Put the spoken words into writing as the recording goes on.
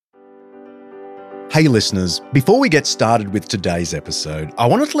Hey listeners, before we get started with today's episode, I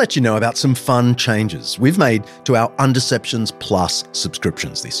wanted to let you know about some fun changes we've made to our Undeceptions Plus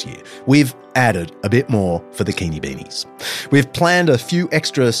subscriptions this year. We've added a bit more for the Keenie Beanies. We've planned a few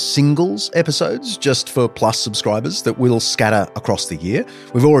extra singles episodes just for Plus subscribers that we'll scatter across the year.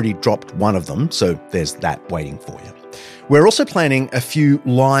 We've already dropped one of them, so there's that waiting for you. We're also planning a few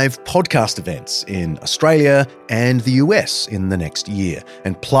live podcast events in Australia and the US in the next year,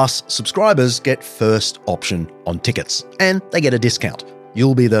 and Plus subscribers get first option on tickets, and they get a discount.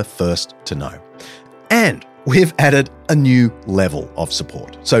 You'll be the first to know. And we've added a new level of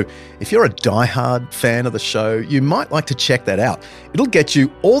support. So if you're a diehard fan of the show, you might like to check that out. It'll get you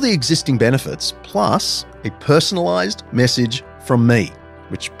all the existing benefits, plus a personalised message from me,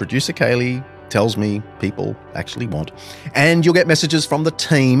 which producer Kaylee tells me people actually want. And you'll get messages from the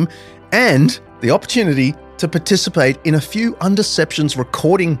team and the opportunity to participate in a few Undeceptions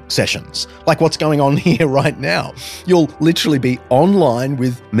recording sessions, like what's going on here right now. You'll literally be online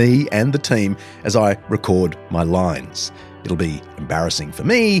with me and the team as I record my lines. It'll be embarrassing for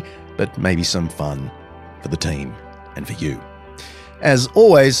me, but maybe some fun for the team and for you. As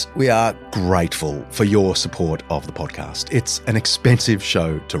always, we are grateful for your support of the podcast. It's an expensive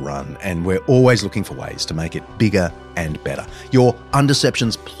show to run, and we're always looking for ways to make it bigger and better. Your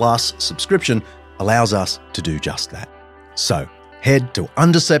Undeceptions Plus subscription allows us to do just that. So head to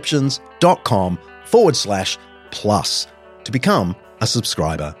undeceptions.com/plus to become a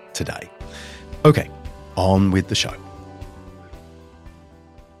subscriber today. Okay, on with the show.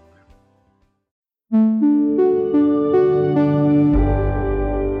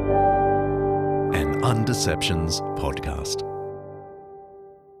 Undeceptions podcast.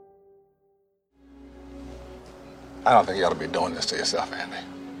 I don't think you ought to be doing this to yourself, Andy.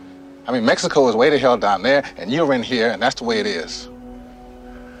 I mean, Mexico is way the hell down there, and you're in here, and that's the way it is.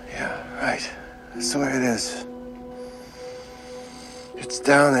 Yeah, right. That's the way it is. It's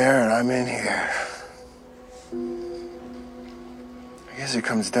down there, and I'm in here. I guess it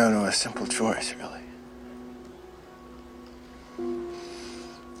comes down to a simple choice, really.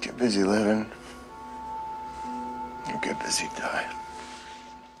 Get busy living. You get busy dying.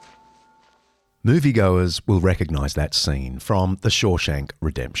 Moviegoers will recognise that scene from The Shawshank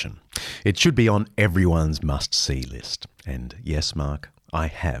Redemption. It should be on everyone's must-see list. And yes, Mark, I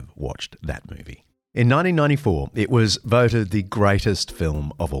have watched that movie. In 1994, it was voted the greatest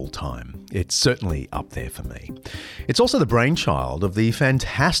film of all time. It's certainly up there for me. It's also the brainchild of the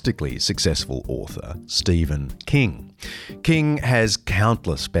fantastically successful author Stephen King. King has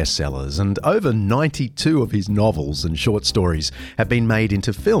countless bestsellers, and over 92 of his novels and short stories have been made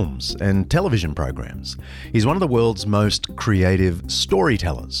into films and television programs. He's one of the world's most creative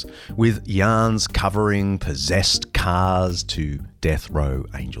storytellers, with yarns covering possessed cars to death row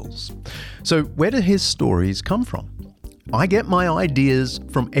angels. So where do his stories come from? I get my ideas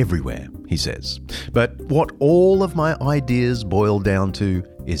from everywhere, he says. But what all of my ideas boil down to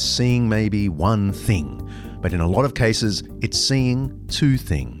is seeing maybe one thing. But in a lot of cases, it's seeing two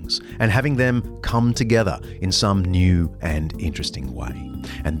things and having them come together in some new and interesting way.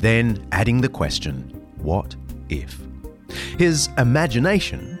 And then adding the question, what if? His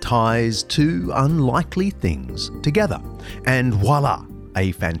imagination ties two unlikely things together, and voila,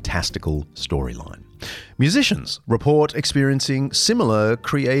 a fantastical storyline. Musicians report experiencing similar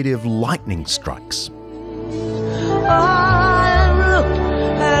creative lightning strikes. I look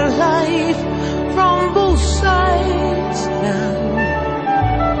at life from both sides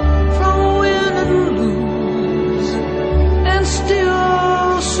now, from win and lose, and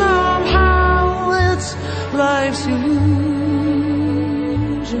still somehow it's life's illusions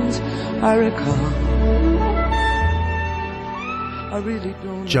I recall. I really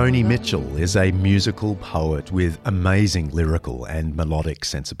don't. Joni Mitchell is a musical poet with amazing lyrical and melodic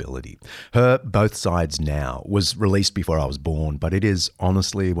sensibility. Her Both Sides Now was released before I was born, but it is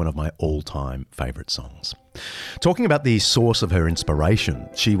honestly one of my all-time favourite songs. Talking about the source of her inspiration,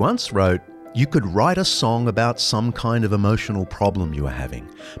 she once wrote, "You could write a song about some kind of emotional problem you are having,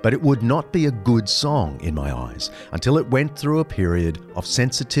 but it would not be a good song in my eyes until it went through a period of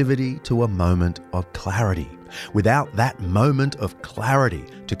sensitivity to a moment of clarity. Without that moment of clarity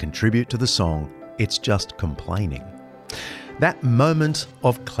to contribute to the song, it's just complaining." That moment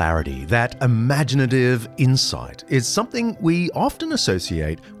of clarity, that imaginative insight, is something we often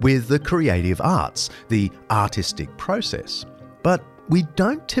associate with the creative arts, the artistic process. But we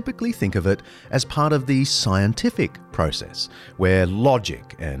don't typically think of it as part of the scientific process, where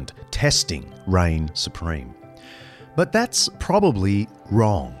logic and testing reign supreme. But that's probably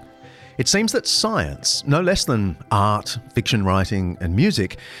wrong. It seems that science, no less than art, fiction writing, and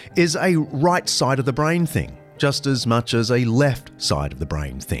music, is a right side of the brain thing, just as much as a left side of the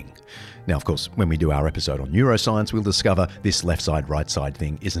brain thing. Now, of course, when we do our episode on neuroscience, we'll discover this left side, right side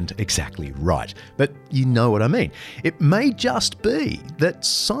thing isn't exactly right. But you know what I mean. It may just be that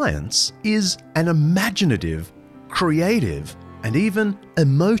science is an imaginative, creative, and even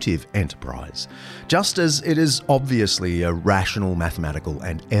emotive enterprise, just as it is obviously a rational, mathematical,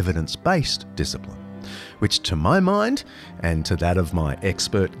 and evidence-based discipline, which to my mind, and to that of my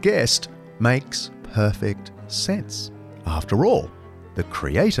expert guest, makes perfect sense. After all, the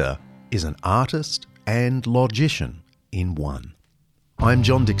creator is an artist and logician in one. I'm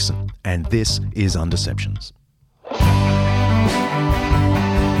John Dixon, and this is Undeceptions.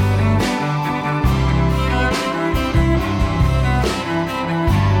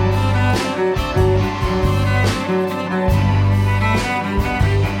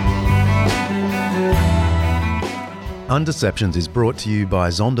 Undeceptions is brought to you by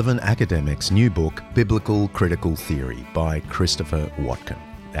Zondervan Academic's new book, Biblical Critical Theory, by Christopher Watkin.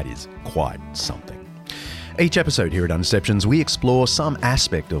 That is quite something. Each episode here at Undeceptions, we explore some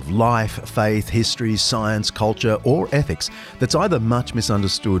aspect of life, faith, history, science, culture, or ethics that's either much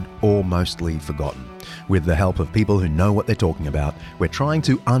misunderstood or mostly forgotten. With the help of people who know what they're talking about, we're trying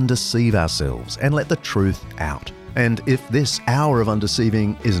to undeceive ourselves and let the truth out. And if this hour of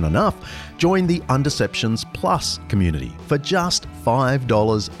undeceiving isn't enough, join the Undeceptions Plus community for just $5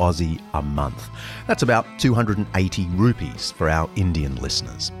 Aussie a month. That's about 280 rupees for our Indian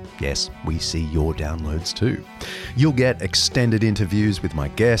listeners. Yes, we see your downloads too. You'll get extended interviews with my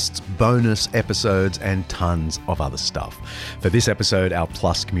guests, bonus episodes, and tons of other stuff. For this episode, our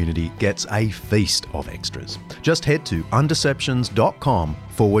Plus community gets a feast of extras. Just head to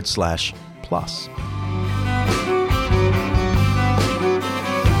undeceptions.com/plus.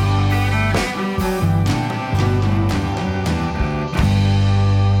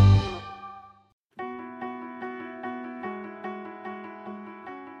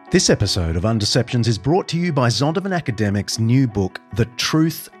 This episode of Undeceptions is brought to you by Zondervan Academic's new book, The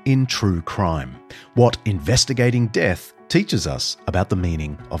Truth in True Crime: What Investigating Death Teaches Us About the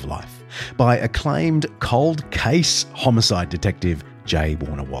Meaning of Life, by acclaimed cold case homicide detective J.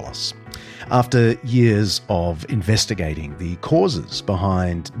 Warner Wallace. After years of investigating the causes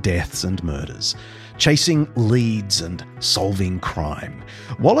behind deaths and murders, chasing leads and solving crime,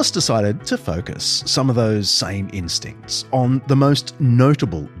 Wallace decided to focus some of those same instincts on the most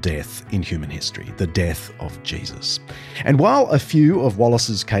notable death in human history, the death of Jesus. And while a few of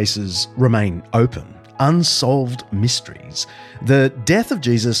Wallace's cases remain open, unsolved mysteries, the death of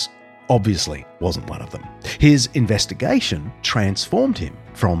Jesus obviously wasn't one of them. His investigation transformed him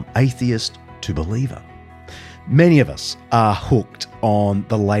from atheist to believer. Many of us are hooked on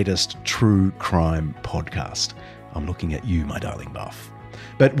the latest true crime podcast. I'm looking at you, my darling buff.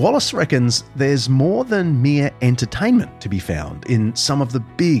 But Wallace reckons there's more than mere entertainment to be found in some of the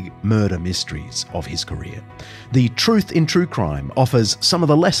big murder mysteries of his career. The Truth in True Crime offers some of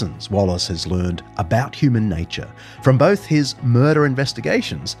the lessons Wallace has learned about human nature from both his murder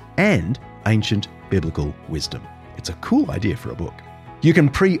investigations and ancient biblical wisdom. It's a cool idea for a book. You can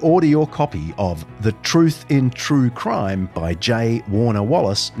pre-order your copy of The Truth in True Crime by J. Warner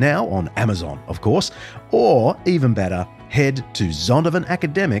Wallace now on Amazon, of course, or even better, head to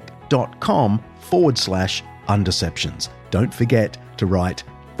zondervanacademic.com/undeceptions. Don't forget to write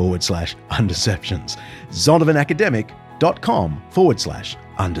 /undeceptions.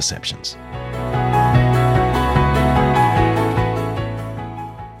 zondervanacademic.com/undeceptions.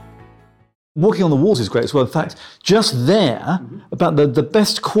 Walking on the walls is great as well. In fact, just there, about the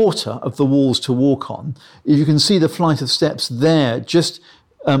best quarter of the walls to walk on, if you can see the flight of steps there, just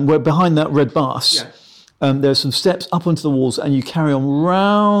where behind that red bus, there's some steps up onto the walls, and you carry on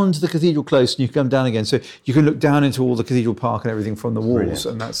round the cathedral close, and you come down again. So you can look down into all the cathedral park and everything from the walls,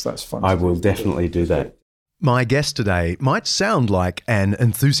 and that's fun. I will definitely do that. My guest today might sound like an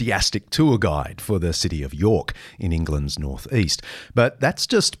enthusiastic tour guide for the city of York in England's northeast, but that's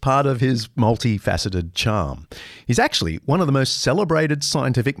just part of his multifaceted charm. He's actually one of the most celebrated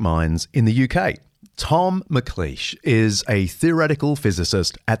scientific minds in the UK. Tom McLeish is a theoretical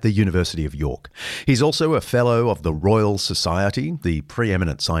physicist at the University of York. He's also a fellow of the Royal Society, the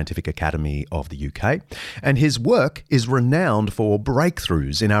preeminent scientific academy of the UK, and his work is renowned for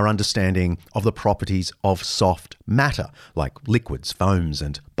breakthroughs in our understanding of the properties of soft matter, like liquids, foams,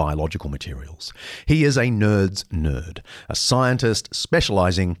 and biological materials. He is a nerd's nerd, a scientist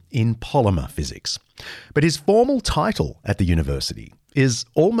specialising in polymer physics. But his formal title at the university is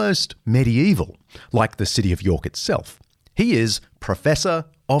almost medieval, like the city of York itself. He is Professor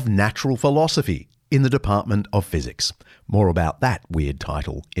of Natural Philosophy in the Department of Physics. More about that weird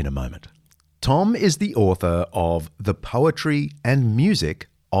title in a moment. Tom is the author of The Poetry and Music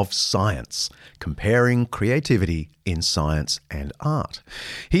of Science, comparing creativity in science and art.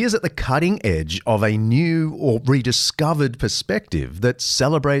 He is at the cutting edge of a new or rediscovered perspective that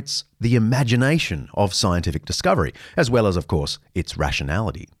celebrates the imagination of scientific discovery, as well as, of course, its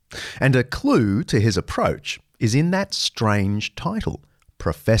rationality. And a clue to his approach is in that strange title,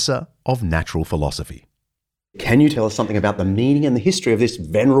 Professor of Natural Philosophy. Can you tell us something about the meaning and the history of this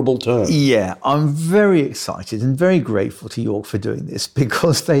venerable term? Yeah, I'm very excited and very grateful to York for doing this,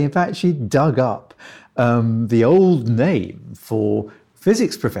 because they have actually dug up the old name for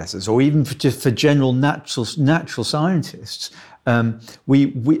physics professors, or even for general natural scientists.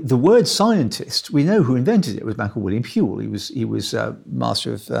 The word scientist, we know who invented it. It was a man called William Whewell. He was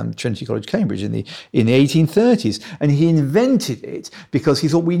master of Trinity College, Cambridge in the 1830s, and he invented it because he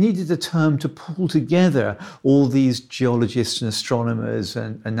thought we needed a term to pull together all these geologists and astronomers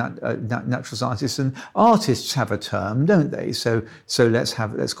and natural scientists, and artists have a term, don't they? So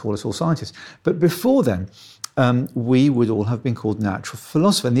let's call us all scientists. But before then, we would all have been called natural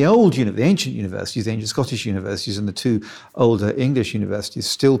philosophers. And the ancient universities, the ancient Scottish universities and the two older English universities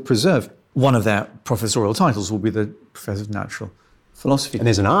still preserve one of their professorial titles will be the Professor of Natural Philosophy. And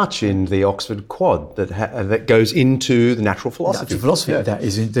there's an arch in the Oxford Quad that goes into the natural philosophy. Natural philosophy, yeah. There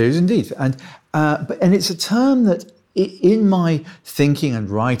is indeed. And it's a term that in my thinking and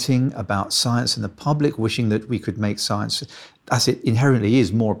writing about science and the public, wishing that we could make science, as it inherently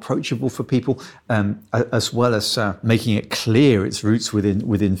is, more approachable for people, as well as making it clear its roots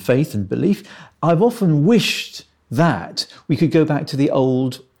within faith and belief, I've often wished that we could go back to the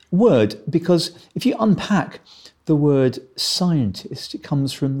old word, because if you unpack the word scientist, it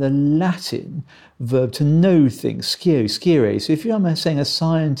comes from the Latin verb to know things, scire. So if you're saying a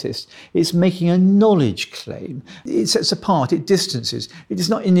scientist, it's making a knowledge claim. It sets apart, it distances. It is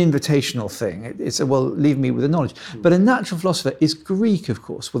not an invitational thing. It's leave me with the knowledge. But a natural philosopher is Greek, of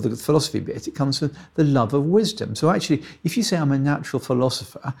course. Well, the philosophy bit, it comes from the love of wisdom. So actually, if you say I'm a natural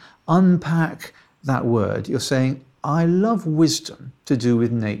philosopher, unpack that word, you're saying, I love wisdom to do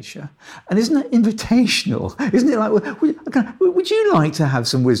with nature. And isn't that invitational? Isn't it like, would you like to have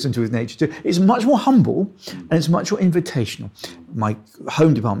some wisdom to do with nature too? It's much more humble and it's much more invitational. My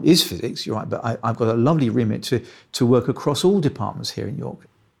home department is physics, you're right, but I've got a lovely remit to work across all departments here in York.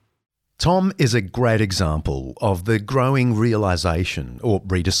 Tom is a great example of the growing realisation or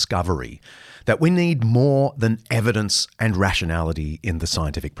rediscovery that we need more than evidence and rationality in the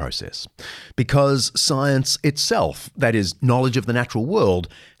scientific process. Because science itself, that is, knowledge of the natural world,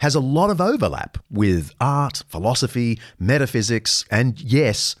 has a lot of overlap with art, philosophy, metaphysics, and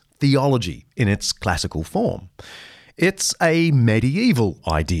yes, theology in its classical form. It's a medieval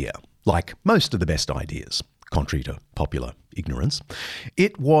idea, like most of the best ideas, contrary to popular ignorance.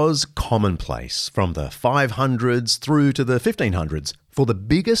 It was commonplace from the 500s through to the 1500s for the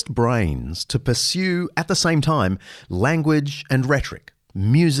biggest brains to pursue at the same time language and rhetoric,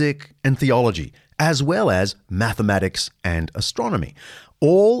 music and theology, as well as mathematics and astronomy,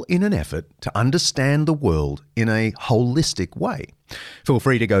 all in an effort to understand the world in a holistic way. Feel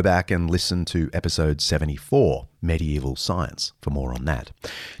free to go back and listen to episode 74, Medieval Science, for more on that.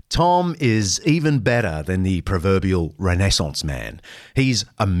 Tom is even better than the proverbial Renaissance man. He's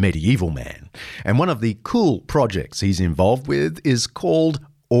a medieval man. And one of the cool projects he's involved with is called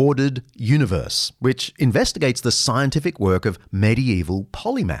Ordered Universe, which investigates the scientific work of medieval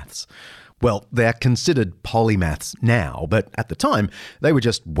polymaths. Well, they're considered polymaths now, but at the time, they were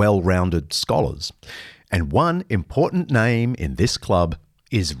just well-rounded scholars. And one important name in this club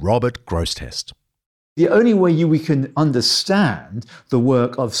is Robert Grosseteste. The only way we can understand the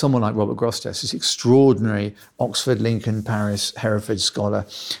work of someone like Robert Grosseteste, this extraordinary Oxford, Lincoln, Paris, Hereford scholar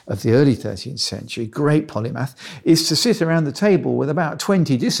of the early 13th century, great polymath, is to sit around the table with about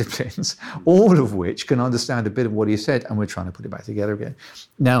 20 disciplines, all of which can understand a bit of what he said, and we're trying to put it back together again.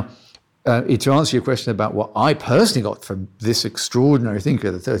 Now, to answer your question about what I personally got from this extraordinary thinker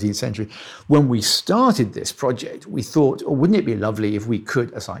of the 13th century, when we started this project, we thought, wouldn't it be lovely if we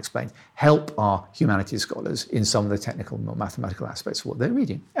could, as I explained, help our humanities scholars in some of the technical or mathematical aspects of what they're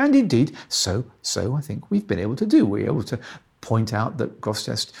reading. And indeed, so I think we've been able to do. We're able to point out that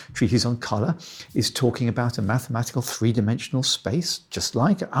Grosseteste's treatise on colour is talking about a mathematical three-dimensional space, just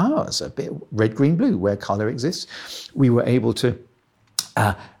like ours, a bit red, green, blue, where colour exists. We were able to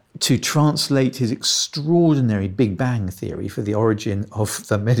translate his extraordinary Big Bang theory for the origin of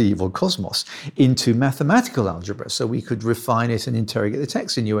the medieval cosmos into mathematical algebra, so we could refine it and interrogate the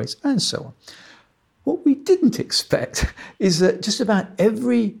text in new ways, and so on. What we didn't expect is that just about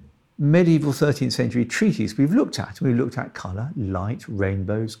every medieval 13th century treatise we've looked at colour, light,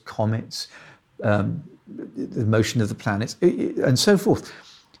 rainbows, comets, the motion of the planets, and so forth.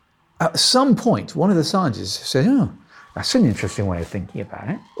 At some point, one of the scientists said, oh, that's an interesting way of thinking about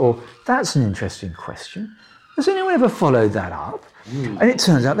it, or that's an interesting question. Has anyone ever followed that up? And it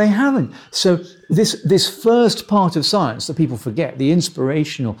turns out they haven't. So this first part of science that people forget, the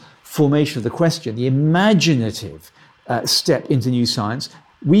inspirational formation of the question, the imaginative step into new science,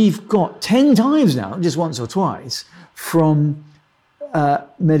 we've got 10 times now, not just once or twice, from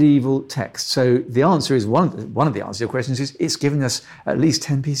medieval texts. So the answer is, one of the answers to your questions is, it's given us at least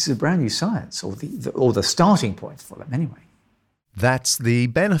 10 pieces of brand new science, or the starting point for them anyway. That's the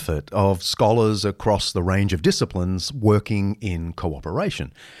benefit of scholars across the range of disciplines working in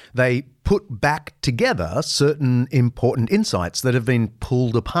cooperation. They put back together certain important insights that have been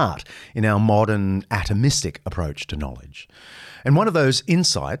pulled apart in our modern atomistic approach to knowledge. And one of those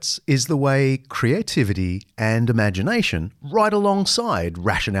insights is the way creativity and imagination, right alongside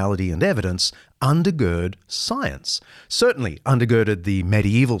rationality and evidence, undergird science. Certainly undergirded the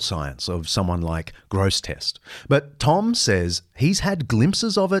medieval science of someone like Grosseteste. But Tom says he's had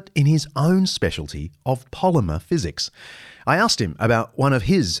glimpses of it in his own specialty of polymer physics. I asked him about one of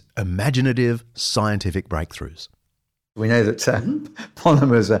his imaginative scientific breakthroughs. We know that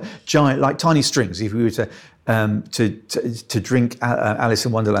polymers are giant, like tiny strings. If we were to drink Alice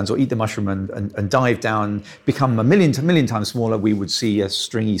in Wonderland or eat the mushroom and dive down, become a million times smaller, we would see a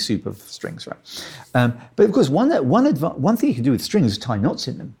stringy soup of strings, right? But of course, one thing you can do with strings is tie knots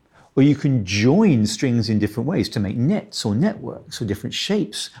in them, or you can join strings in different ways to make nets or networks or different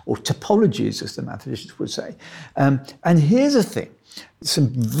shapes or topologies, as the mathematicians would say. And here's the thing. Some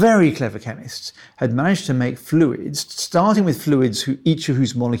very clever chemists had managed to make fluids, starting with fluids each of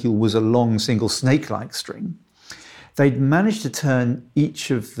whose molecule was a long single snake-like string. They'd managed to turn each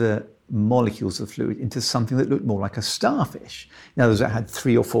of the molecules of fluid into something that looked more like a starfish. In other words, it had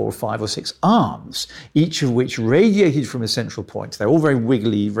 3 or 4 or 5 or 6 arms, each of which radiated from a central point. They're all very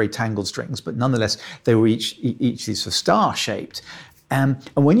wiggly, very tangled strings, but nonetheless, they were each these sort of star-shaped. And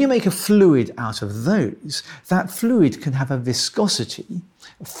when you make a fluid out of those, that fluid can have a viscosity,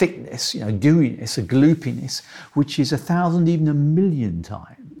 a thickness, gooiness, a gloopiness, which is 1,000, even 1,000,000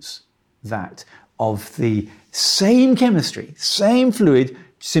 times that of the same chemistry, same fluid,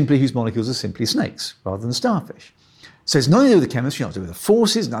 simply whose molecules are simply snakes rather than starfish. So it's nothing to do with the chemistry, not to do with the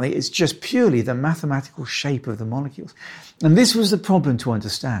forces, nothing. It's just purely the mathematical shape of the molecules. And this was the problem to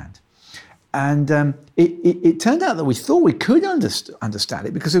understand. And it turned out that we thought we could understand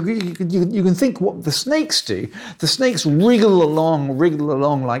it, because you can think what the snakes do. The snakes wriggle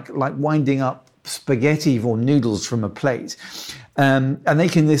along like winding up spaghetti or noodles from a plate. And they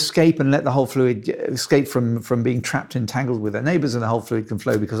can escape and let the whole fluid escape from being trapped and tangled with their neighbours, and the whole fluid can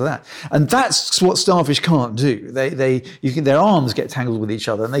flow because of that. And that's what starfish can't do. Their arms get tangled with each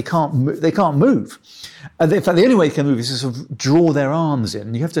other, and they can't move. And in fact, the only way they can move is to sort of draw their arms in.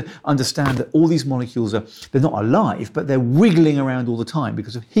 And you have to understand that all these molecules they're not alive, but they're wiggling around all the time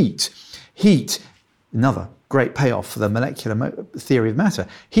because of heat. Heat, another great payoff for the molecular theory of matter.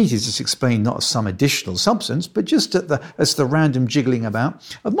 Heat is just explained not as some additional substance, but just as the random jiggling about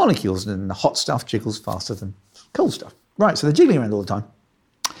of molecules, and the hot stuff jiggles faster than cold stuff. Right, so they're jiggling around all the time.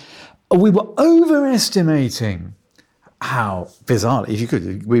 We were overestimating how, bizarrely, if you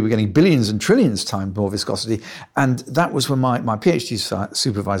could, we were getting billions and trillions times more viscosity. And that was when my PhD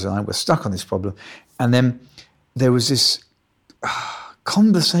supervisor and I were stuck on this problem. And then there was this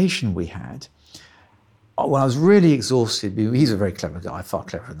conversation we had when I was really exhausted. He's a very clever guy, far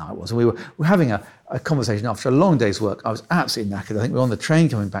cleverer than I was. And we were having a conversation after a long day's work. I was absolutely knackered. I think we were on the train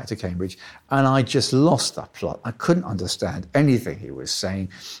coming back to Cambridge, and I just lost the plot. I couldn't understand anything he was saying.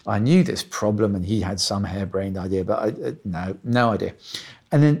 I knew this problem, and he had some harebrained idea, but no idea.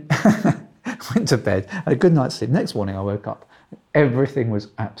 And then I went to bed, had a good night's sleep. Next morning I woke up. Everything was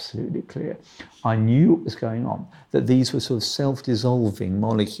absolutely clear. I knew what was going on, that these were sort of self-dissolving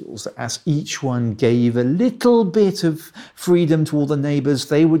molecules, that as each one gave a little bit of freedom to all the neighbours,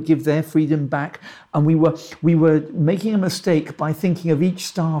 they would give their freedom back. And we were making a mistake by thinking of each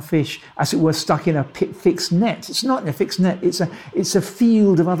starfish as it were stuck in a fixed net. It's not in a fixed net, it's a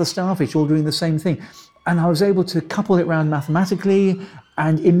field of other starfish all doing the same thing. And I was able to couple it around mathematically,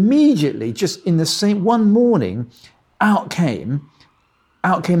 and immediately, just in the same one morning, out came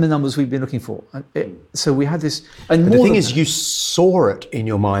the numbers we've been looking for. So we had this. And but the thing is, you saw it in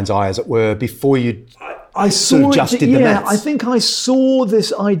your mind's eye, as it were, before you sort of just did the maths. I think I saw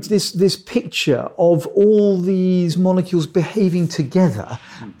this picture of all these molecules behaving together,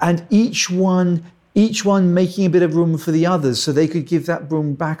 and each one each one making a bit of room for the others so they could give that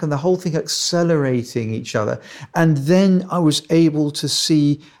room back, and the whole thing accelerating each other. And then I was able to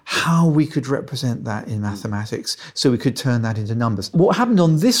see how we could represent that in mathematics so we could turn that into numbers. What happened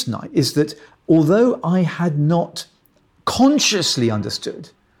on this night is that although I had not consciously understood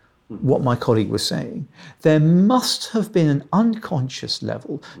what my colleague was saying, there must have been an unconscious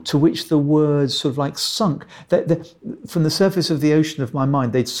level to which the words sort of like sunk. From the surface of the ocean of my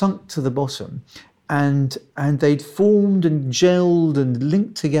mind, they'd sunk to the bottom and they'd formed and gelled and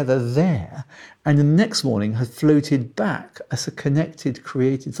linked together there. And the next morning had floated back as a connected,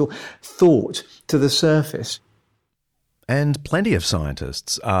 created thought to the surface. And plenty of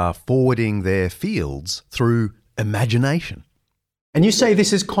scientists are forwarding their fields through imagination. And you say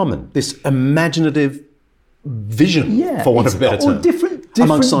this is common, this imaginative vision, for want of a better term, different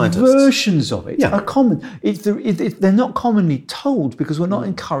among scientists. Versions of it are common. They're not commonly told because we're not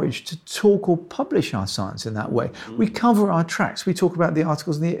encouraged to talk or publish our science in that way. We cover our tracks. We talk about the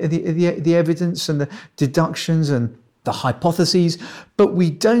articles and the evidence and the deductions and the hypotheses, but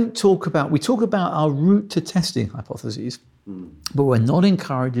we talk about our route to testing hypotheses, but we're not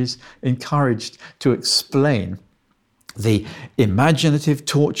encouraged to explain the imaginative,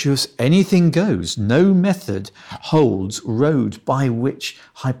 tortuous, anything goes, no method holds road by which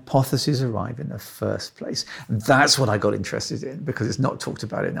hypotheses arrive in the first place. And that's what I got interested in because it's not talked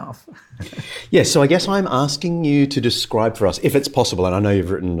about enough. Yes, so I guess I'm asking you to describe for us, if it's possible, and I know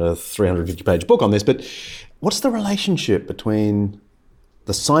you've written a 350-page book on this, but what's the relationship between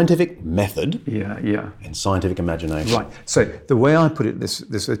the scientific method and scientific imagination? Right. So the way I put it, this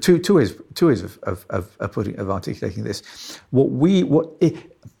two ways of articulating this.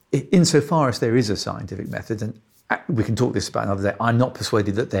 Insofar as there is a scientific method, and we can talk this about another day, I'm not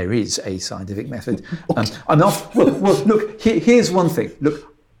persuaded that there is a scientific method. I'm not. Well, look. Here's one thing. Look.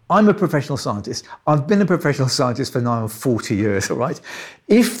 I'm a professional scientist. I've been a professional scientist for now 40 years, all right?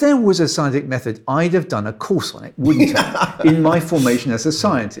 If there was a scientific method, I'd have done a course on it, wouldn't I, in my formation as a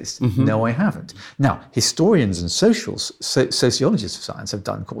scientist? Mm-hmm. No, I haven't. Now, historians and sociologists of science have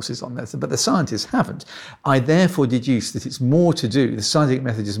done courses on method, but the scientists haven't. I therefore deduce that the scientific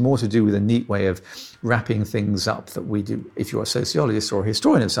method is more to do with a neat way of wrapping things up that we do if you're a sociologist or a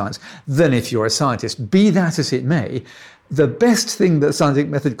historian of science than if you're a scientist. Be that as it may, the best thing that scientific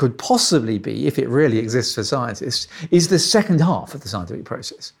method could possibly be, if it really exists for scientists, is the second half of the scientific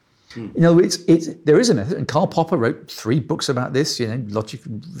process. In other words, there is a method, and Karl Popper wrote 3 books about this, logic,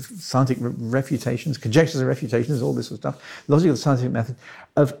 scientific refutations, conjectures and refutations, all this sort of stuff, logic of the scientific method,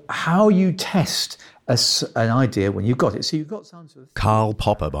 of how you test an idea when you've got it. So you've got some sort of... Karl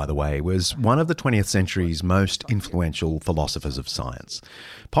Popper, by the way, was one of the 20th century's most influential philosophers of science.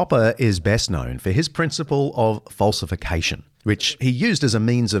 Popper is best known for his principle of falsification, which he used as a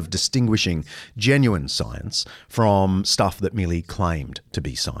means of distinguishing genuine science from stuff that merely claimed to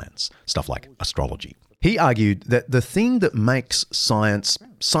be science, stuff like astrology. He argued that the thing that makes science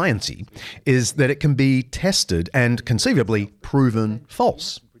sciencey is that it can be tested and conceivably proven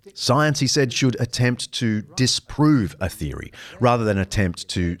false. Science, he said, should attempt to disprove a theory rather than attempt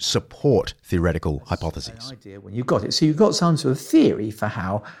to support theoretical hypotheses. When you've got it, so you've got some sort of theory for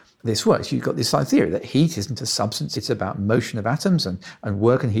how this works. You've got this theory that heat isn't a substance, it's about motion of atoms and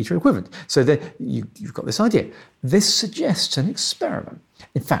work and heat are equivalent. So you've got this idea. This suggests an experiment.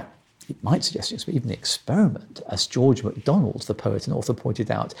 In fact, it might suggest even the experiment, as George MacDonald, the poet and author, pointed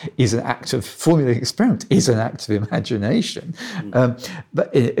out, is an act of formulating experiment, is an act of imagination,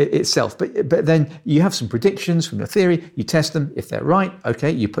 but itself. But then you have some predictions from the theory, you test them. If they're right,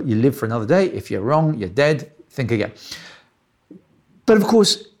 okay, you live for another day. If you're wrong, you're dead. Think again. But of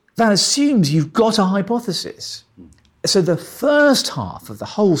course, that assumes you've got a hypothesis. So the first half of the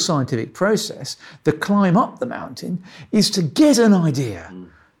whole scientific process, the climb up the mountain, is to get an idea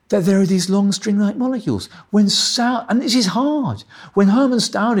that there are these long string-like molecules. And this is hard. When Hermann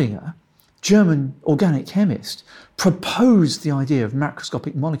Staudinger, German organic chemist, proposed the idea of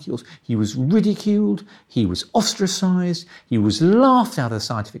macroscopic molecules, he was ridiculed, he was ostracized, he was laughed out of the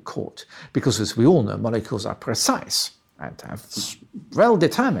scientific court, because as we all know, molecules are precise and have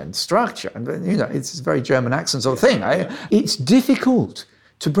well-determined structure. And it's a very German accent sort of thing. It's difficult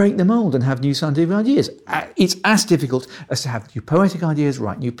to break the mold and have new scientific ideas. It's as difficult as to have new poetic ideas,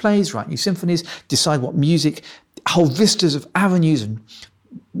 write new plays, write new symphonies, decide what music, whole vistas of avenues and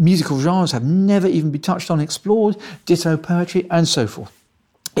musical genres have never even been touched on, explored, ditto poetry, and so forth.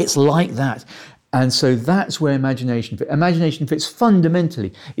 It's like that. And so that's where imagination fits. Imagination fits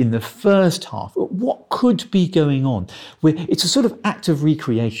fundamentally in the first half. What could be going on? It's a sort of act of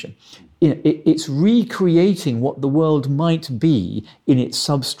recreation. it's recreating what the world might be in its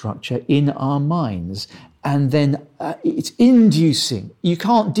substructure in our minds. And then it's inducing. You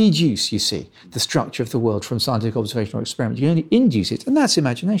can't deduce, you see, the structure of the world from scientific observation or experiment. You can only induce it, and that's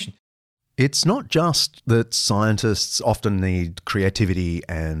imagination. It's not just that scientists often need creativity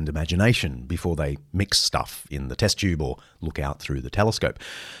and imagination before they mix stuff in the test tube or look out through the telescope.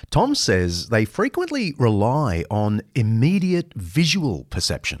 Tom says they frequently rely on immediate visual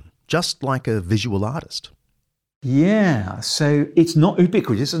perception, just like a visual artist. Yeah, so it's not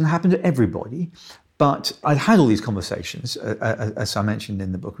ubiquitous. It doesn't happen to everybody. But I'd had all these conversations, as I mentioned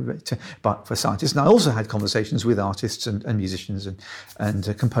in the book, but for scientists. And I also had conversations with artists and musicians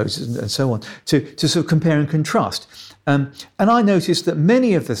and composers and so on to sort of compare and contrast. And I noticed that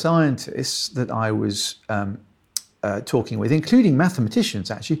many of the scientists that I was talking with, including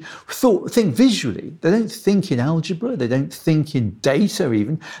mathematicians actually, think visually. They don't think in algebra, they don't think in data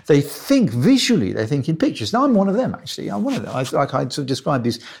even, they think visually, they think in pictures. Now I'm one of them actually, I'm one of them. I sort of describe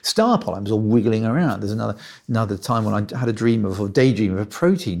these star pollen all wiggling around. There's another time when I had a daydream of a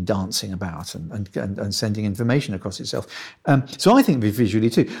protein dancing about and sending information across itself. So I think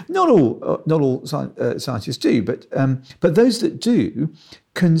visually too. Not all scientists do, but those that do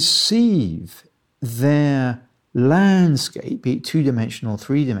conceive their landscape, be it two-dimensional,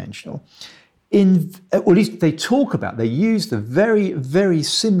 three-dimensional, or at least they use the very, very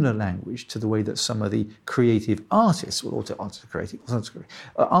similar language to the way that some of the creative artists,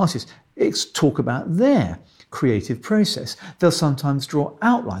 artists talk about their creative process. They'll sometimes draw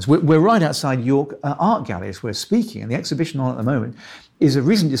outlines. We're right outside York Art Gallery as we're speaking, and the exhibition on at the moment is a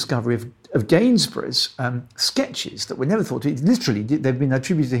recent discovery of Gainsborough's sketches that were never thought to. Literally, they've been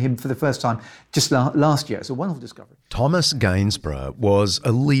attributed to him for the first time just last year. It's a wonderful discovery. Thomas Gainsborough was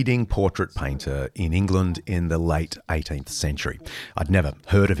a leading portrait painter in England in the late 18th century. I'd never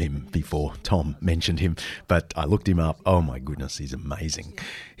heard of him before Tom mentioned him, but I looked him up. Oh my goodness, he's amazing.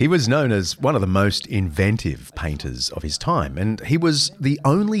 He was known as one of the most inventive painters of his time, and he was the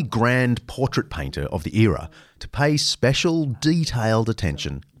only grand portrait painter of the era to pay special detailed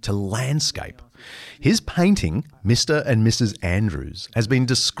attention to landscape. His painting, Mr. and Mrs. Andrews, has been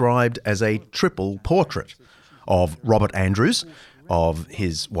described as a triple portrait of Robert Andrews, of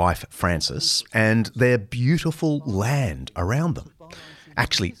his wife Frances, and their beautiful land around them.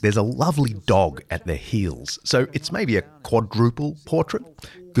 Actually, there's a lovely dog at their heels, so it's maybe a quadruple portrait.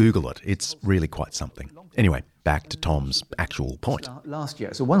 Google it, it's really quite something. Anyway, back to Tom's actual point. Last year,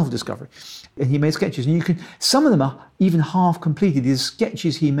 it's a wonderful discovery. And he made sketches, and some of them are even half completed. These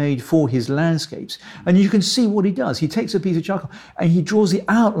sketches he made for his landscapes. And you can see what he does. He takes a piece of charcoal and he draws the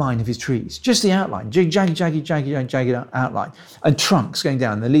outline of his trees, just the outline, jagged outline, and trunks going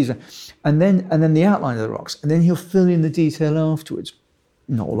down, the leaves, and then the outline of the rocks. And then he'll fill in the detail afterwards.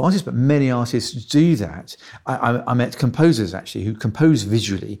 Not all artists, but many artists do that. I met composers actually who compose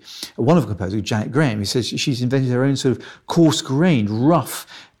visually. One of the composers, Janet Graham, who says she's invented her own sort of coarse-grained, rough,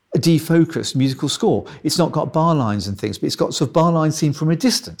 defocused musical score. It's not got bar lines and things, but it's got sort of bar lines seen from a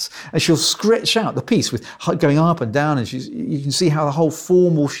distance. And she'll stretch out the piece with going up and down, and you can see how the whole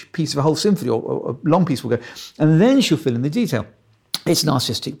formal piece of a whole symphony or a long piece will go. And then she'll fill in the detail. It's an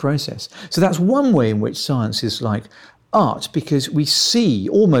artistic process. So that's one way in which science is like art, because we see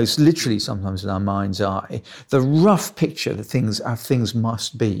almost literally sometimes in our mind's eye the rough picture that things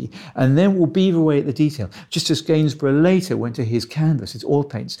must be, and then we'll beaver away at the detail, just as Gainsborough later went to his canvas, his oil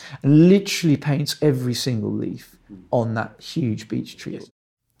paints, and literally paints every single leaf on that huge beech tree.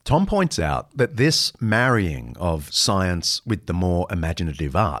 Tom points out that this marrying of science with the more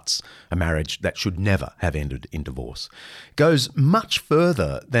imaginative arts, a marriage that should never have ended in divorce, goes much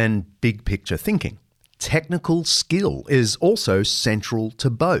further than big picture thinking. Technical skill is also central to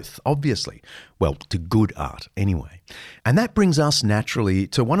both, obviously. Well, to good art anyway. And that brings us naturally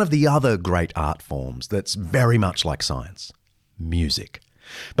to one of the other great art forms that's very much like science, music.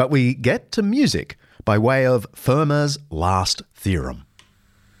 But we get to music by way of Fermat's last theorem.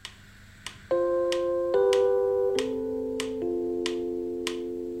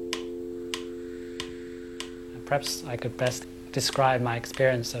 Perhaps I could best describe my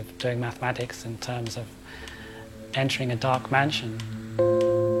experience of doing mathematics in terms of entering a dark mansion.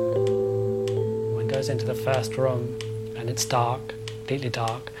 One goes into the first room and it's dark, completely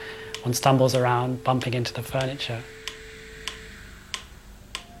dark. One stumbles around, bumping into the furniture.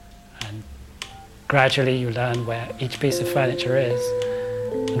 And gradually you learn where each piece of furniture is.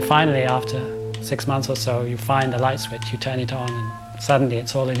 And finally, after 6 months or so, you find the light switch, you turn it on, and suddenly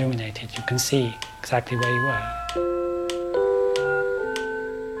it's all illuminated. You can see exactly where you were.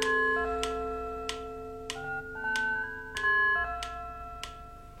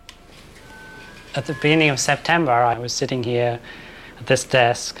 At the beginning of September, I was sitting here at this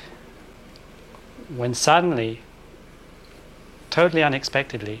desk when suddenly, totally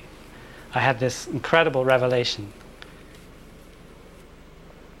unexpectedly, I had this incredible revelation.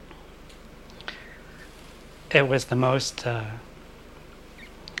 It was the most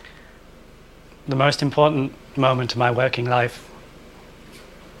important moment of my working life.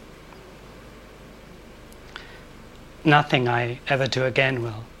 Nothing I ever do again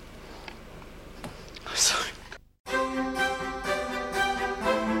will. Sorry.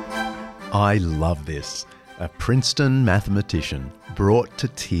 I love this. A Princeton mathematician brought to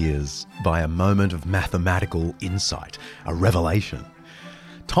tears by a moment of mathematical insight, a revelation.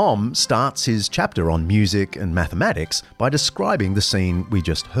 Tom starts his chapter on music and mathematics by describing the scene we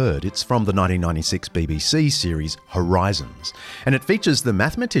just heard. It's from the 1996 BBC series Horizons, and it features the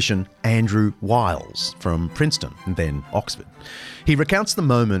mathematician Andrew Wiles from Princeton and then Oxford. He recounts the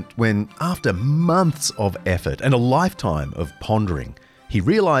moment when, after months of effort and a lifetime of pondering, he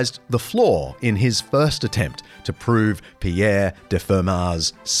realised the flaw in his first attempt to prove Pierre de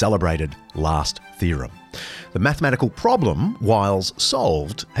Fermat's celebrated last theorem. The mathematical problem Wiles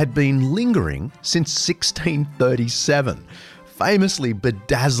solved had been lingering since 1637, famously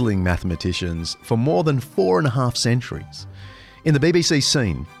bedazzling mathematicians for more than 4.5 centuries. In the BBC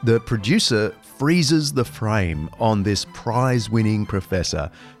scene, the producer freezes the frame on this prize-winning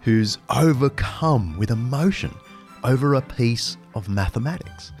professor who's overcome with emotion over a piece of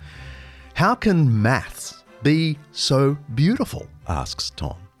mathematics. How can maths be so beautiful? Asks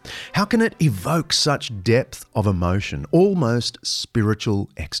Tom. How can it evoke such depth of emotion, almost spiritual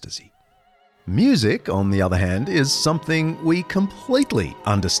ecstasy? Music, on the other hand, is something we completely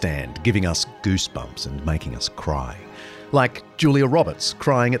understand, giving us goosebumps and making us cry. Like Julia Roberts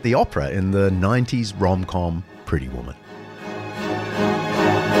crying at the opera in the 90s rom-com Pretty Woman.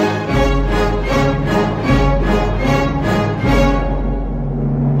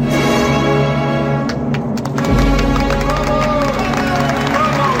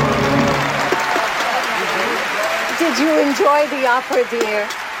 Did you enjoy the opera, dear?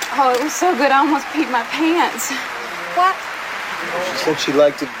 Oh, it was so good I almost peed my pants. What? She said she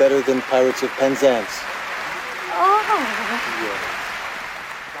liked it better than Pirates of Penzance. Oh.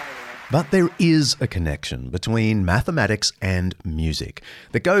 But there is a connection between mathematics and music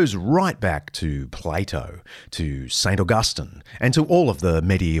that goes right back to Plato, to St. Augustine, and to all of the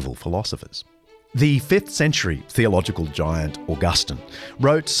medieval philosophers. The 5th century theological giant Augustine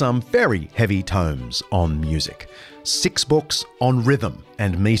wrote some very heavy tomes on music, 6 books on rhythm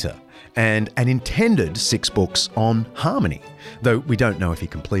and metre, and an intended 6 books on harmony, though we don't know if he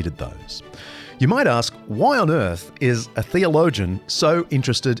completed those. You might ask, why on earth is a theologian so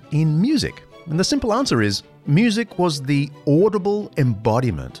interested in music? And the simple answer is, music was the audible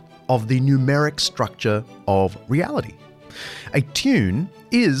embodiment of the numeric structure of reality. A tune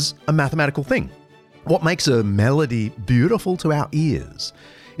is a mathematical thing. What makes a melody beautiful to our ears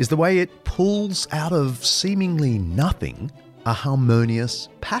is the way it pulls out of seemingly nothing a harmonious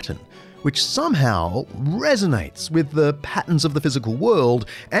pattern, which somehow resonates with the patterns of the physical world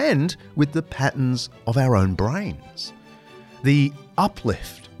and with the patterns of our own brains. The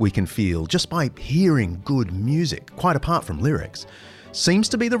uplift we can feel just by hearing good music, quite apart from lyrics, seems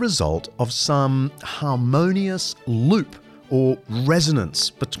to be the result of some harmonious loop or resonance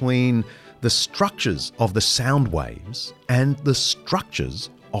between the structures of the sound waves and the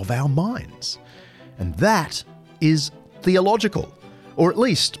structures of our minds. And that is theological, or at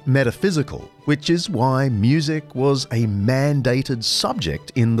least metaphysical, which is why music was a mandated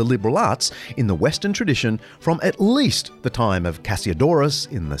subject in the liberal arts in the Western tradition from at least the time of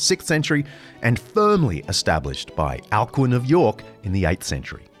Cassiodorus in the 6th century and firmly established by Alcuin of York in the 8th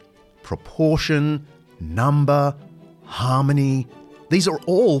century. Proportion, number, harmony, these are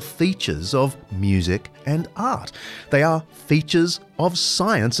all features of music and art. They are features of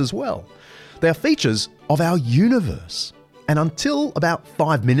science as well. They are features of our universe. And until about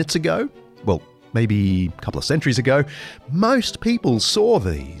 5 minutes ago, well, maybe a couple of centuries ago, most people saw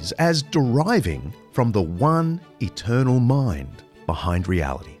these as deriving from the one eternal mind behind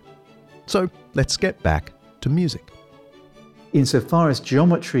reality. So let's get back to music. Insofar as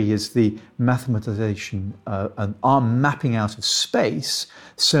geometry is the mathematization and our mapping out of space,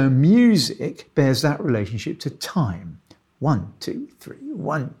 so music bears that relationship to time. 1, 2, 3,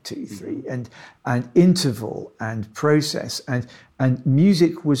 1, 2, 3, and interval and process, and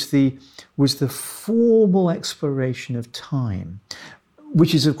music was the formal exploration of time.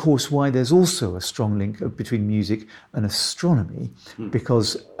 which is, of course, why there's also a strong link between music and astronomy,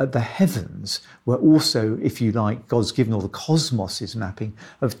 because the heavens were also, if you like, God's given, or the cosmos' mapping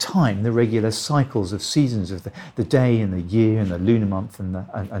of time, the regular cycles of seasons of the day and the year and the lunar month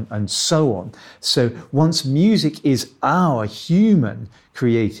and so on. So once music is our human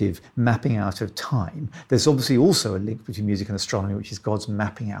creative mapping out of time, there's obviously also a link between music and astronomy, which is God's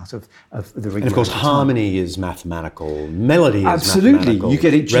mapping out of the regular. And of course, harmony is mathematical, melody is absolutely mathematical, you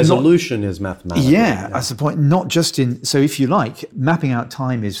get it, resolution is mathematical. Yeah, that's the point. Not just in, so if you like, mapping out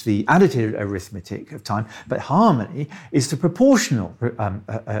time is the additive arithmetic of time, but harmony is the proportional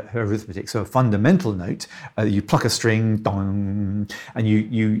arithmetic. So a fundamental note, you pluck a string, dong, and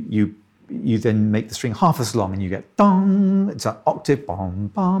you then make the string half as long and you get dong, it's an octave, bom,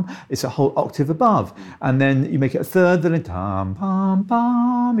 bom, it's a whole octave above. And then you make it a third, then a tam, bom,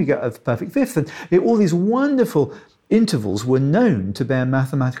 bom, you get a perfect fifth. And all these wonderful intervals were known to bear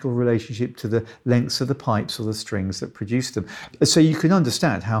mathematical relationship to the lengths of the pipes or the strings that produced them. So you can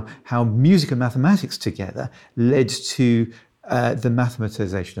understand how music and mathematics together led to the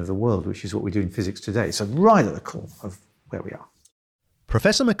mathematization of the world, which is what we do in physics today. So right at the core of where we are.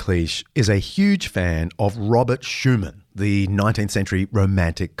 Professor McLeish is a huge fan of Robert Schumann, the 19th century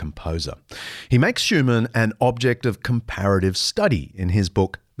Romantic composer. He makes Schumann an object of comparative study in his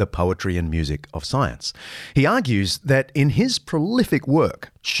book, The Poetry and Music of Science. He argues that in his prolific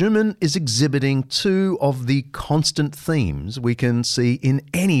work, Schumann is exhibiting two of the constant themes we can see in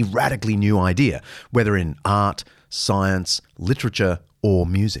any radically new idea, whether in art, science, literature, or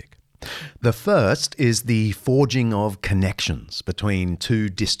music. The first is the forging of connections between two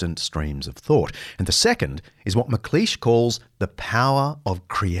distant streams of thought, and the second is what McLeish calls the power of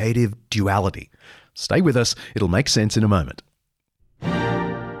creative duality. Stay with us, it'll make sense in a moment.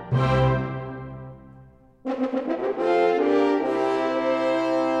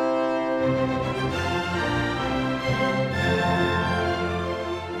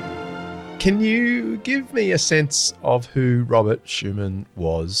 Can you give me a sense of who Robert Schumann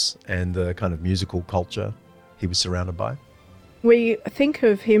was and the kind of musical culture he was surrounded by? We think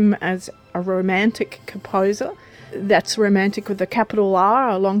of him as a romantic composer. That's romantic with a capital R,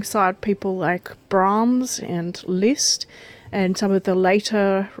 alongside people like Brahms and Liszt and some of the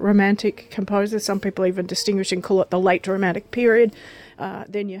later romantic composers. Some people even distinguish and call it the late romantic period.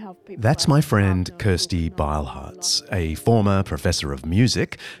 Then you have people. That's my friend Kirsty Beilhartz, a former professor of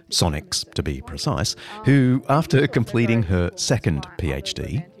music, sonics to be precise, who, after completing her second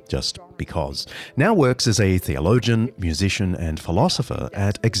PhD, just because, now works as a theologian, musician and philosopher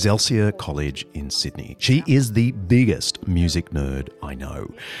at Excelsior College in Sydney. She is the biggest music nerd I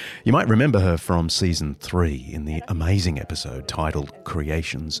know. You might remember her from season 3 in the amazing episode titled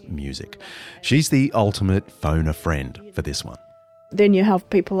Creation's Music. She's the ultimate phone a friend for this one. Then you have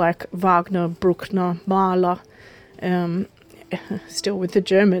people like Wagner, Bruckner, Mahler, still with the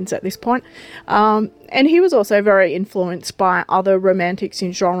Germans at this point. And he was also very influenced by other romantics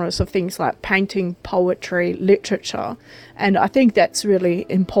in genres of things like painting, poetry, literature. And I think that's really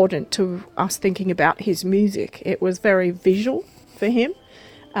important to us thinking about his music. It was very visual for him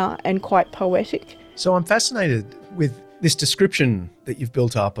and quite poetic. So I'm fascinated with this description that you've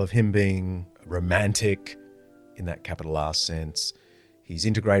built up of him being romantic in that capital R sense. He's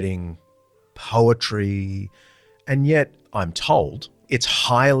integrating poetry, and yet I'm told it's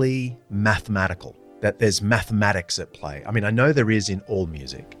highly mathematical, that there's mathematics at play. I mean, I know there is in all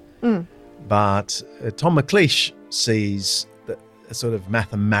music, but Tom McLeish sees a sort of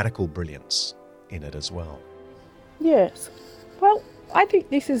mathematical brilliance in it as well. Yes. Well, I think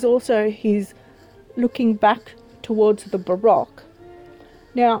this is also his looking back towards the Baroque.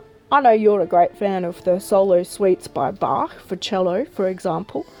 Now, I know you're a great fan of the solo suites by Bach for cello, for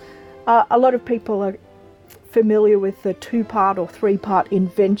example. A lot of people are familiar with the 2-part or 3-part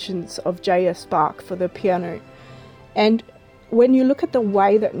inventions of J.S. Bach for the piano. And when you look at the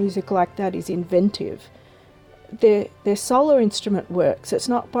way that music like that is inventive, their solo instrument works. It's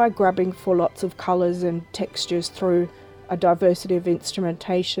not by grabbing for lots of colours and textures through a diversity of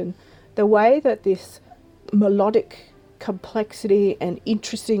instrumentation. The way that this melodic complexity and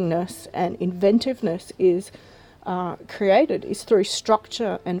interestingness and inventiveness is created is through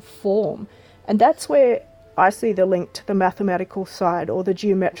structure and form. And that's where I see the link to the mathematical side, or the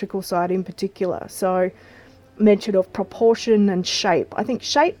geometrical side in particular. So mention of proportion and shape. I think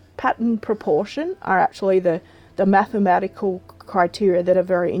shape, pattern, proportion are actually the mathematical criteria that are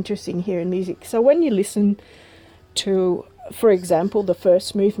very interesting here in music. So when you listen to, for example, the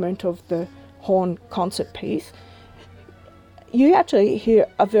first movement of the horn concert piece, you actually hear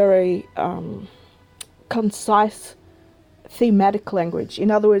a very concise thematic language.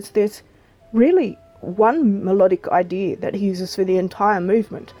 In other words, there's really one melodic idea that he uses for the entire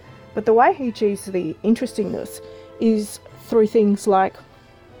movement. But the way he achieves the interestingness is through things like,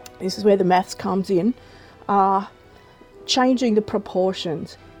 this is where the maths comes in, changing the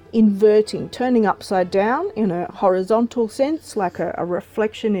proportions, inverting, turning upside down in a horizontal sense, like a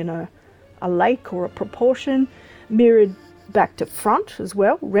reflection in a lake or a proportion, mirrored back to front as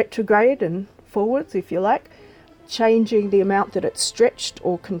well, retrograde and forwards if you like, changing the amount that it's stretched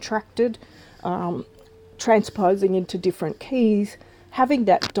or contracted, transposing into different keys, having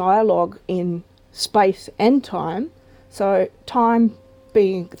that dialogue in space and time. So time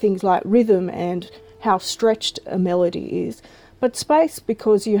being things like rhythm and how stretched a melody is, but space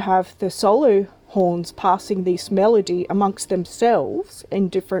because you have the solo horns passing this melody amongst themselves in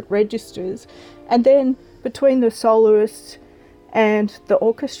different registers, and then between the soloist and the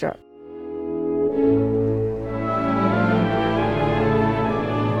orchestra.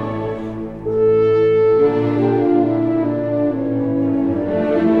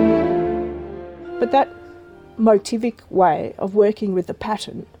 But that motivic way of working with the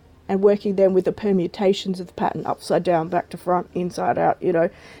pattern and working then with the permutations of the pattern, upside down, back to front, inside out,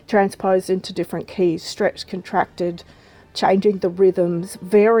 transposed into different keys, stretched, contracted, changing the rhythms,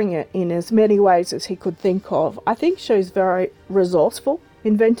 varying it in as many ways as he could think of, I think shows very resourceful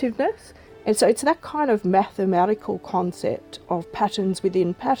inventiveness. And so it's that kind of mathematical concept of patterns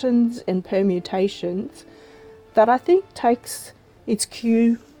within patterns and permutations that I think takes its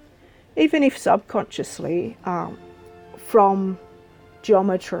cue, even if subconsciously, from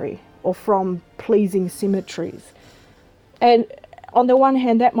geometry or from pleasing symmetries. And on the one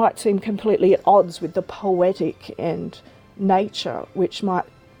hand, that might seem completely at odds with the poetic and nature, which might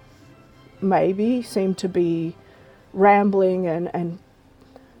maybe seem to be rambling and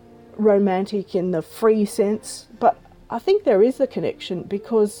romantic in the free sense. But I think there is a connection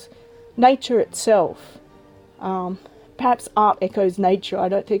because nature itself, perhaps art echoes nature. I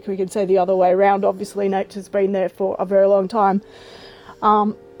don't think we can say the other way around. Obviously, nature's been there for a very long time.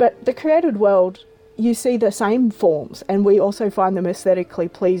 But the created world, you see the same forms, and we also find them aesthetically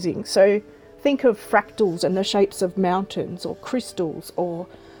pleasing. So think of fractals and the shapes of mountains or crystals or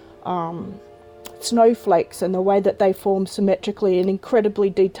snowflakes and the way that they form symmetrically in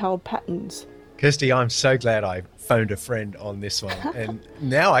incredibly detailed patterns. Kirsty, I'm so glad I phoned a friend on this one. And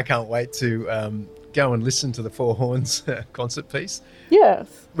now I can't wait to go and listen to the Four Horns concert piece.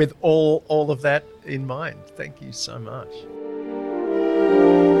 Yes. With all of that in mind. Thank you so much.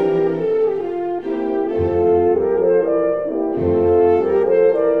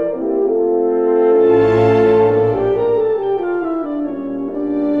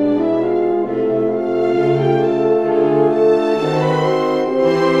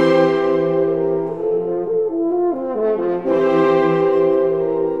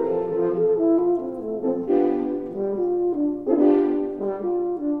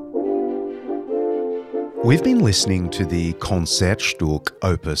 We've been listening to the Concertstück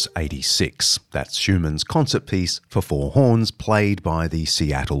Opus 86. That's Schumann's concert piece for four horns played by the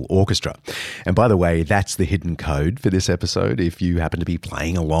Seattle Orchestra. And by the way, that's the hidden code for this episode if you happen to be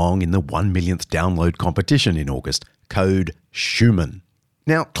playing along in the 1 millionth download competition in August. Code Schumann.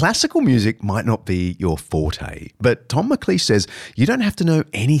 Now, classical music might not be your forte, but Tom McLeish says you don't have to know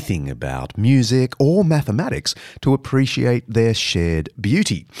anything about music or mathematics to appreciate their shared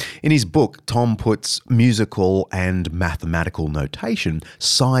beauty. In his book, Tom puts musical and mathematical notation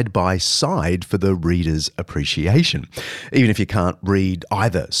side by side for the reader's appreciation. Even if you can't read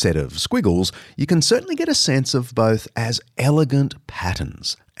either set of squiggles, you can certainly get a sense of both as elegant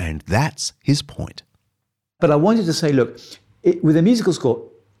patterns, and that's his point. But I wanted to say, look, with a musical score,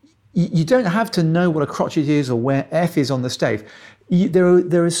 you don't have to know what a crotchet is or where F is on the stave.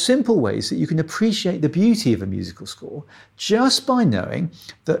 There are simple ways that you can appreciate the beauty of a musical score just by knowing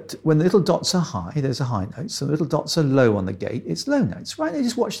that when the little dots are high, there's a high note. So the little dots are low on the gate, it's low notes, right? They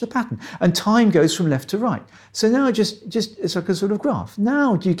just watch the pattern. And time goes from left to right. So now just it's like a sort of graph.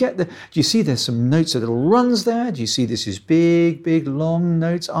 Now do you see there's some notes, a little runs there? Do you see this is big, long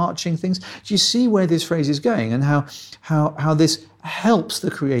notes, arching things? Do you see where this phrase is going and how this helps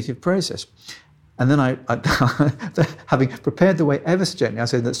the creative process? And then I having prepared the way ever so gently, I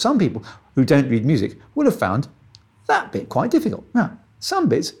said that some people who don't read music will have found that bit quite difficult. Now, some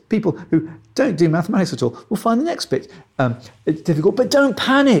bits, people who don't do mathematics at all will find the next bit difficult. But don't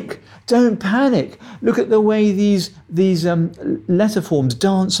panic. Don't panic. Look at the way these letter forms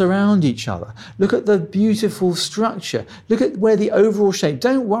dance around each other. Look at the beautiful structure. Look at where the overall shape.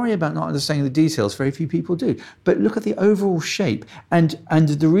 Don't worry about not understanding the details. Very few people do. But look at the overall shape. And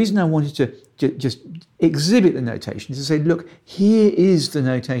the reason I wanted just exhibit the notation, to say, look, here is the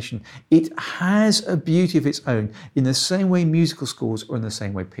notation. It has a beauty of its own in the same way musical scores or in the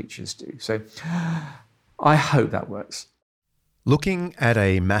same way pictures do. So I hope that works. Looking at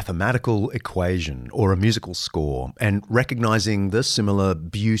a mathematical equation or a musical score and recognising the similar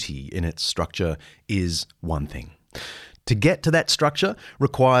beauty in its structure is one thing. To get to that structure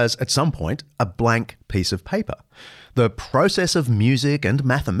requires, at some point, a blank piece of paper. The process of music and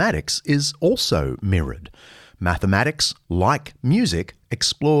mathematics is also mirrored. Mathematics, like music,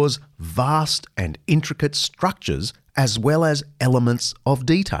 explores vast and intricate structures as well as elements of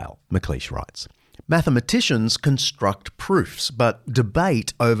detail, McLeish writes. Mathematicians construct proofs, but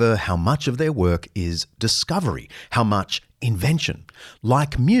debate over how much of their work is discovery, how much invention.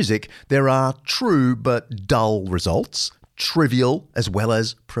 Like music, there are true but dull results, trivial as well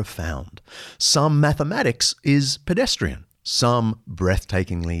as profound. Some mathematics is pedestrian, some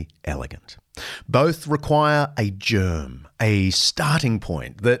breathtakingly elegant. Both require a germ, a starting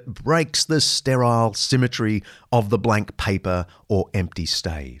point that breaks the sterile symmetry of the blank paper or empty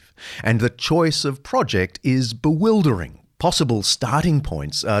stave. And the choice of project is bewildering. Possible starting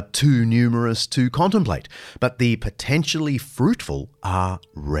points are too numerous to contemplate, but the potentially fruitful are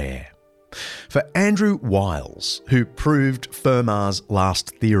rare. For Andrew Wiles, who proved Fermat's last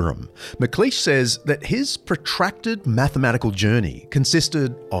theorem, McLeish says that his protracted mathematical journey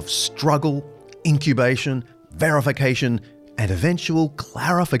consisted of struggle, incubation, verification, and eventual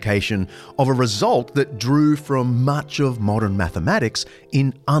clarification of a result that drew from much of modern mathematics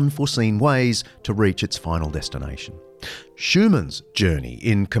in unforeseen ways to reach its final destination. Schumann's journey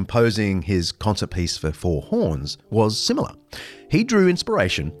in composing his concert piece for four horns was similar. He drew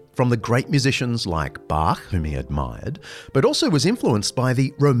inspiration from the great musicians like Bach, whom he admired, but also was influenced by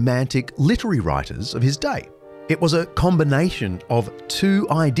the romantic literary writers of his day. It was a combination of two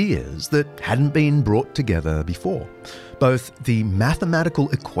ideas that hadn't been brought together before. Both the mathematical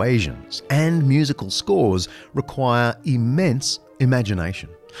equations and musical scores require immense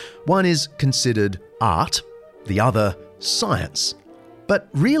imagination. One is considered art, the other science. But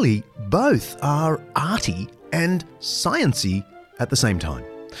really, both are arty and sciencey at the same time.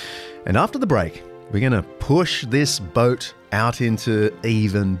 And after the break, we're going to push this boat out into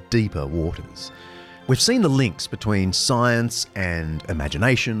even deeper waters. We've seen the links between science and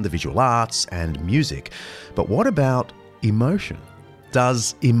imagination, the visual arts and music. But what about emotion?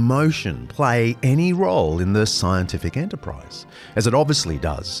 Does emotion play any role in the scientific enterprise, as it obviously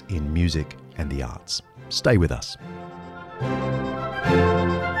does in music and the arts? Stay with us.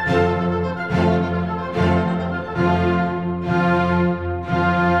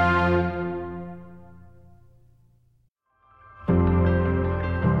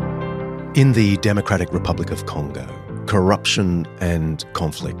 In the Democratic Republic of Congo, corruption and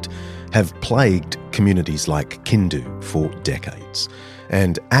conflict have plagued communities like Kindu for decades,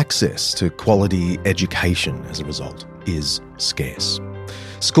 and access to quality education as a result is scarce.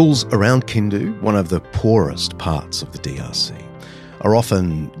 Schools around Kindu, one of the poorest parts of the DRC, are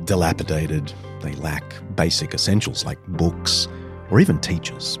often dilapidated. They lack basic essentials like books or even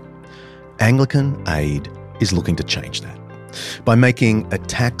teachers. Anglican Aid is looking to change that. By making a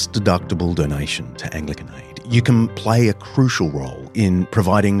tax-deductible donation to Anglican Aid, you can play a crucial role in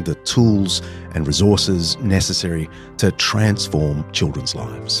providing the tools and resources necessary to transform children's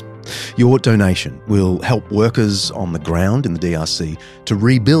lives. Your donation will help workers on the ground in the DRC to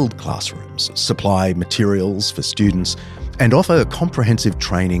rebuild classrooms, supply materials for students, and offer comprehensive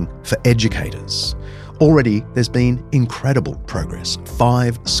training for educators. Already, there's been incredible progress.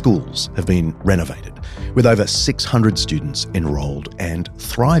 5 schools have been renovated, with over 600 students enrolled and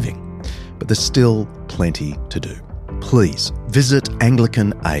thriving. But there's still plenty to do. Please visit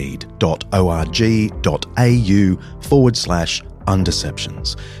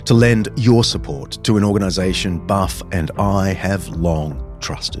anglicanaid.org.au/undeceptions to lend your support to an organisation Buff and I have long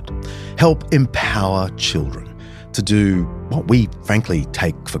trusted. Help empower children to do what we frankly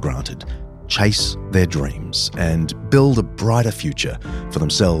take for granted: chase their dreams and build a brighter future for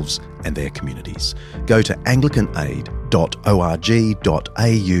themselves and their communities. Go to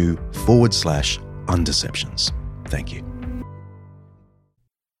anglicanaid.org.au/undeceptions. Thank you.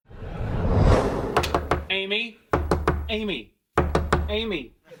 Amy? Amy?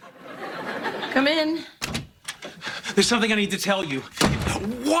 Come in. There's something I need to tell you.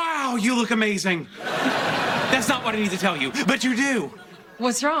 Wow, you look amazing. That's not what I need to tell you, but you do.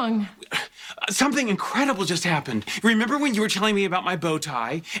 What's wrong? Something incredible just happened. Remember when you were telling me about my bow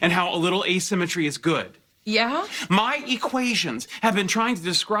tie and how a little asymmetry is good? Yeah? My equations have been trying to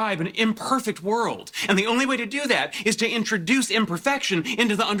describe an imperfect world, and the only way to do that is to introduce imperfection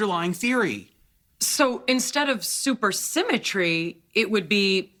into the underlying theory. So instead of supersymmetry, it would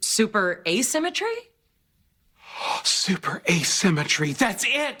be super asymmetry? Super asymmetry. That's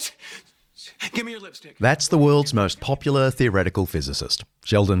it. Give me your lipstick. That's the world's most popular theoretical physicist,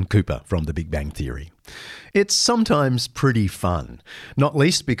 Sheldon Cooper from The Big Bang Theory. It's sometimes pretty fun, not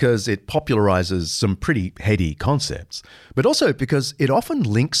least because it popularizes some pretty heady concepts, but also because it often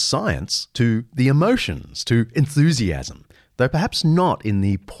links science to the emotions, to enthusiasm, though perhaps not in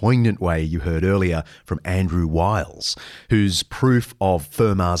the poignant way you heard earlier from Andrew Wiles, whose proof of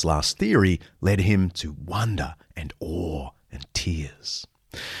Fermat's last theory led him to wonder and awe and tears.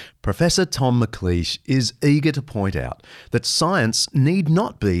 Professor Tom McLeish is eager to point out that science need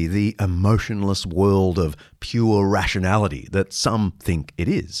not be the emotionless world of pure rationality that some think it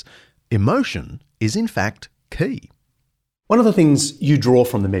is. Emotion is in fact key. One of the things you draw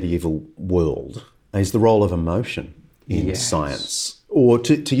from the medieval world is the role of emotion in science, or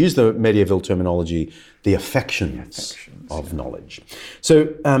to use the medieval terminology, the affections of knowledge.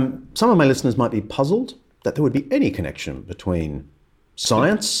 So some of my listeners might be puzzled that there would be any connection between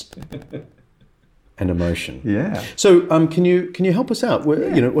science and emotion. Yeah. So can you help us out?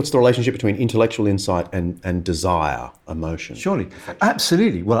 What's the relationship between intellectual insight and desire, emotion? Surely.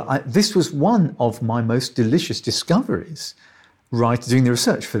 Absolutely. Well, this was one of my most delicious discoveries doing the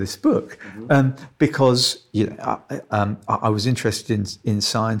research for this book, because I was interested in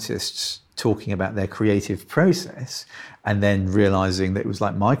scientists talking about their creative process, and then realizing that it was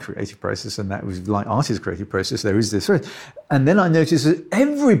like my creative process, and that was like artist's creative process. There is this, and then I noticed that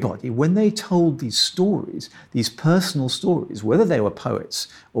everybody, when they told these stories, these personal stories, whether they were poets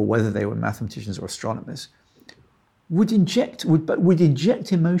or whether they were mathematicians or astronomers, would inject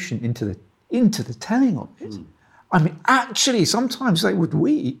emotion into the telling of it. I mean, actually, sometimes they would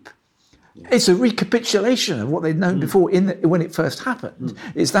weep. It's a recapitulation of what they'd known before when it first happened.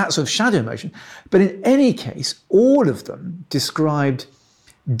 It's that sort of shadow emotion. But in any case, all of them described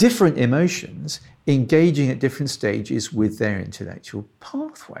different emotions engaging at different stages with their intellectual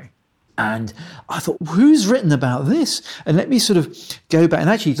pathway. And I thought, who's written about this? And let me sort of go back. And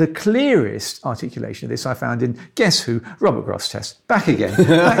actually, the clearest articulation of this I found in, guess who? Robert Grosseteste. Back again.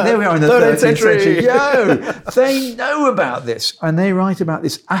 There we are in the 13th century. Yo, they know about this. And they write about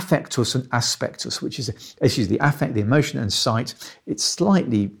this affectus and aspectus, which is the affect, the emotion, and sight. It's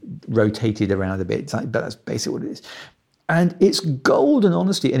slightly rotated around a bit, but that's basically what it is. And it's golden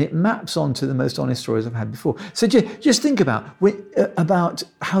honesty, and it maps onto the most honest stories I've had before. So just think about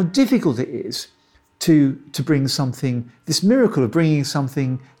how difficult it is to bring something, this miracle of bringing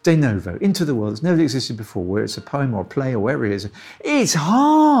something de novo into the world that's never existed before, whether it's a poem or a play or wherever it is. It's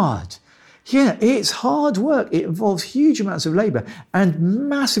hard. Yeah, it's hard work. It involves huge amounts of labour and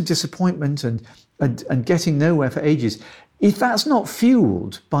massive disappointment and getting nowhere for ages. If that's not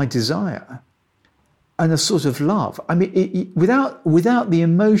fuelled by desire and a sort of love, I mean, without the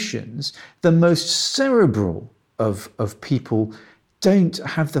emotions, the most cerebral of people don't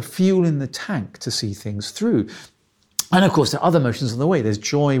have the fuel in the tank to see things through. And of course, there are other emotions on the way. There's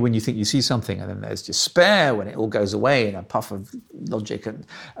joy when you think you see something, and then there's despair when it all goes away in a puff of logic, and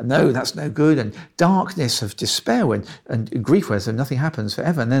no, that's no good, and darkness of despair and grief where so nothing happens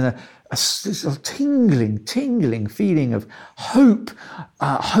forever, and then this tingling feeling of hope,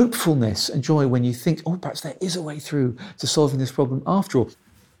 hopefulness and joy when you think, oh, perhaps there is a way through to solving this problem after all.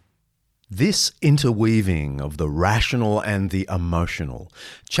 This interweaving of the rational and the emotional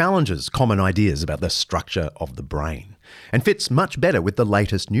challenges common ideas about the structure of the brain and fits much better with the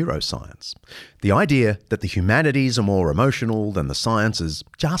latest neuroscience. The idea that the humanities are more emotional than the sciences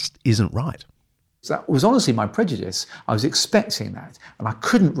just isn't right. That was honestly my prejudice. I was expecting that, and I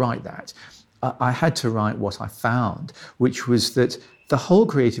couldn't write that. I had to write what I found, which was that the whole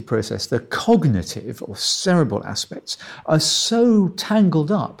creative process, the cognitive or cerebral aspects, are so tangled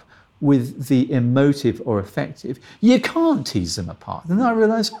up with the emotive or affective, you can't tease them apart. And I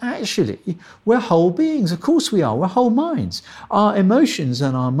realised, actually, we're whole beings. Of course we are. We're whole minds. Our emotions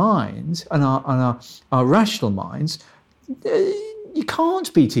and our minds and our rational minds, you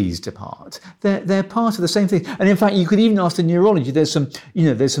can't be teased apart. They're part of the same thing. And in fact, you could even ask the neurology. There's some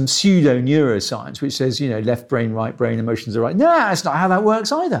pseudo neuroscience which says, left brain, right brain, emotions are right. No, that's not how that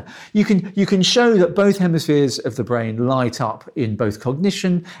works either. You can show that both hemispheres of the brain light up in both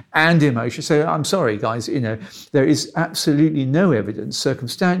cognition and emotion. So I'm sorry, guys. There is absolutely no evidence,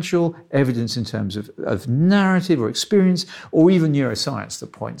 circumstantial evidence in terms of narrative or experience, or even neuroscience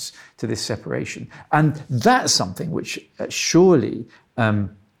that points to this separation. And that's something which surely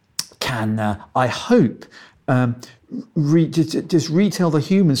can, I hope, just retell the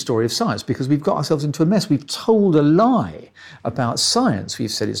human story of science, because we've got ourselves into a mess. We've told a lie about science.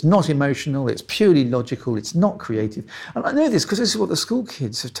 We've said it's not emotional, it's purely logical, it's not creative. And I know this because this is what the school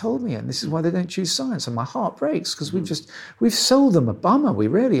kids have told me, and this is why they don't choose science. And my heart breaks because we've sold them a bummer. We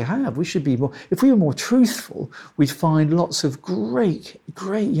really have. We should be more. If we were more truthful, we'd find lots of great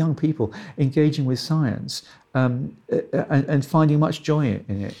young people engaging with science and finding much joy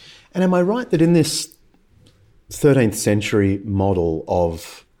in it. And am I right that in this 13th century model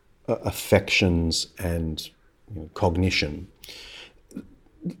of affections and cognition,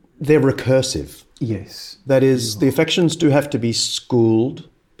 they're recursive? Yes. That is, the affections do have to be schooled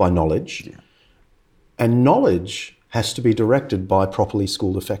by knowledge, and knowledge has to be directed by properly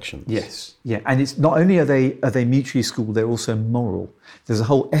schooled affections. Yes, yeah, and it's not only are they mutually schooled, they're also moral. There's a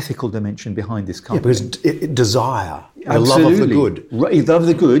whole ethical dimension behind this kind of because desire, the love of the good. Right, the love of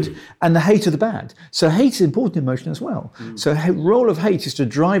the good and the hate of the bad. So hate is an important emotion as well. So the role of hate is to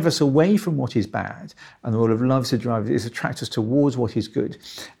drive us away from what is bad, and the role of love is to attract us towards what is good.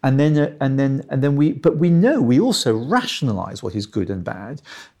 And then we also rationalize what is good and bad.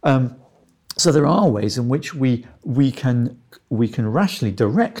 So there are ways in which we can rationally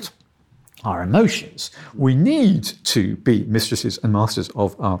direct our emotions. We need to be mistresses and masters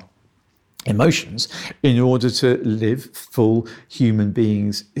of our emotions in order to live full human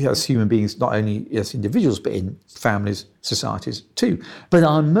beings, as human beings, not only as individuals, but in families, societies too. But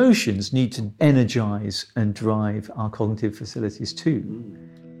our emotions need to energize and drive our cognitive facilities too.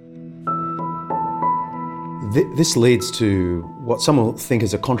 This leads to what some will think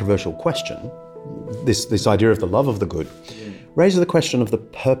is a controversial question. This idea of the love of the good raises the question of the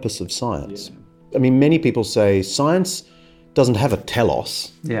purpose of science. I mean, many people say science doesn't have a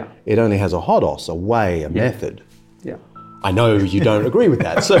telos. Yeah. It only has a hodos, a way, a method. Yeah. I know you don't agree with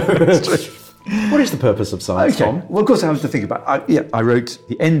that. So what is the purpose of science, Tom? Well, of course I have to think about I wrote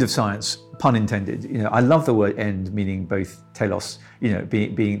The End of Science, pun intended. I love the word end, meaning both telos,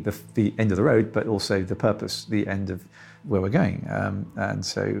 being the end of the road, but also the purpose, the end of where we're going. And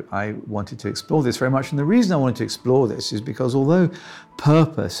so I wanted to explore this very much. And the reason I wanted to explore this is because although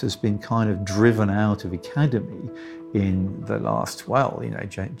purpose has been kind of driven out of academy in the last,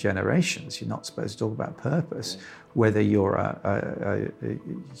 generations, you're not supposed to talk about purpose, whether you're a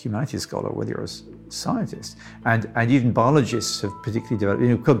humanities scholar or whether you're a scientist. And even biologists have particularly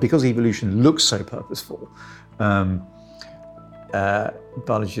developed, because evolution looks so purposeful,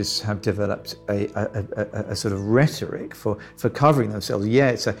 biologists have developed a sort of rhetoric for covering themselves.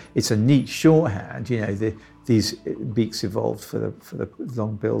 Yeah, it's a neat shorthand. These beaks evolved for the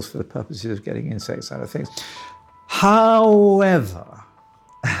long bills for the purposes of getting insects out of things. However,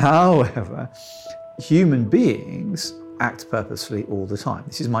 human beings act purposefully all the time.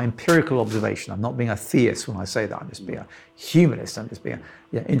 This is my empirical observation. I'm not being a theist when I say that. I'm just being a humanist. I'm just being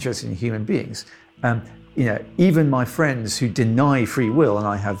interested in human beings. Even my friends who deny free will, and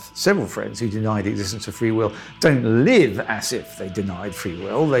I have several friends who deny the existence of free will, don't live as if they denied free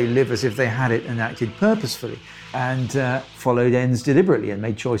will. They live as if they had it and acted purposefully and followed ends deliberately and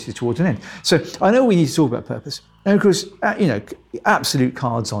made choices towards an end. So I know we need to talk about purpose. And of course, absolute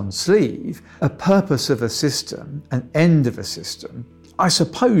cards on sleeve, a purpose of a system, an end of a system, I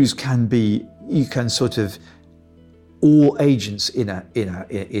suppose all agents in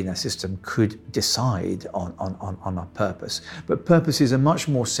a system could decide on a purpose, but purposes are much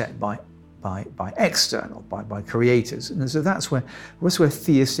more set by external, by creators, and so that's where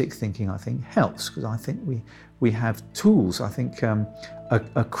theistic thinking, I think, helps, because I think we have tools. I think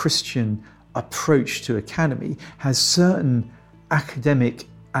a Christian approach to academy has certain academic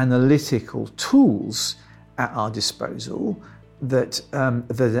analytical tools at our disposal that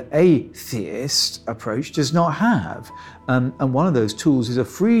an atheist approach does not have. And one of those tools is a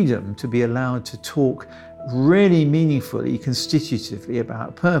freedom to be allowed to talk really meaningfully, constitutively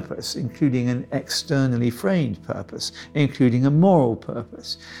about purpose, including an externally framed purpose, including a moral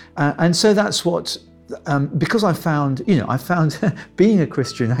purpose. And so that's what, because I found being a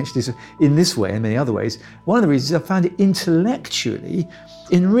Christian actually in this way and many other ways, one of the reasons I found it intellectually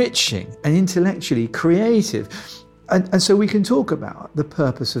enriching and intellectually creative. And so we can talk about the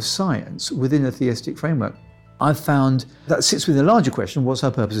purpose of science within a theistic framework. I've found that sits within a larger question: what's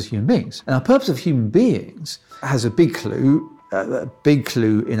our purpose as human beings? And our purpose of human beings has a big clue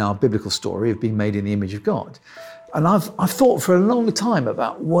in our biblical story of being made in the image of God. And I've thought for a long time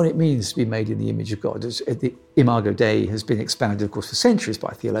about what it means to be made in the image of God. The Imago Dei has been expanded, of course, for centuries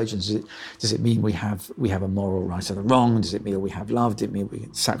by theologians. Does it mean we have a moral right and a wrong? Does it mean we have love? Does it mean we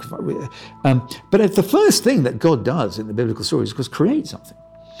can sacrifice? But the first thing that God does in the biblical story is, of course, create something.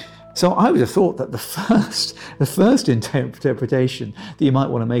 So I would have thought that the first interpretation that you might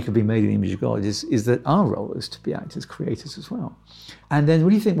want to make of being made in the image of God is that our role is to be act as creators as well. And then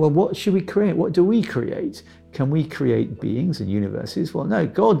when you think, well, what should we create? What do we create? Can we create beings and universes? Well, no,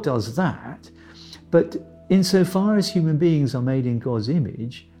 God does that. But insofar as human beings are made in God's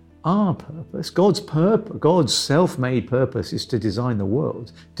image, our purpose, God's self-made purpose is to design the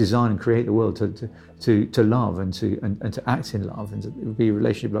world, design and create the world to love and to act in love and to be in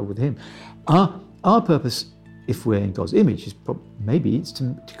relationship love with Him. Our purpose, if we're in God's image, is maybe it's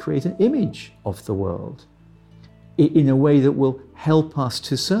to create an image of the world in a way that will help us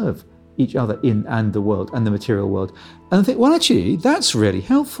to serve each other in and the world and the material world. And I think, well, actually, that's really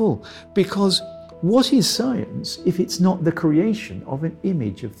helpful, because what is science if it's not the creation of an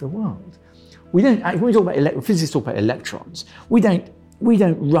image of the world? When we talk about physicists talk about electrons, we don't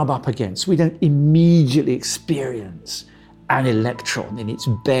rub up against, we don't immediately experience an electron in its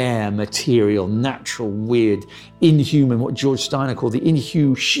bare material, natural, weird, inhuman, what George Steiner called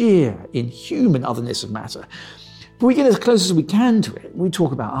the sheer inhuman otherness of matter. But we get as close as we can to it. We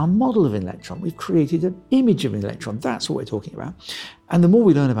talk about our model of an electron. We've created an image of an electron. That's what we're talking about. And the more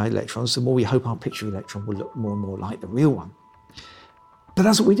we learn about electrons, the more we hope our picture of an electron will look more and more like the real one. But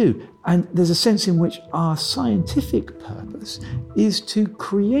that's what we do. And there's a sense in which our scientific purpose is to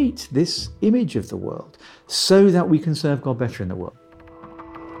create this image of the world so that we can serve God better in the world.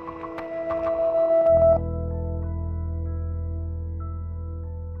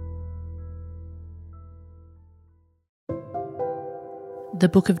 The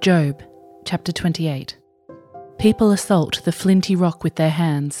Book of Job, chapter 28. People assault the flinty rock with their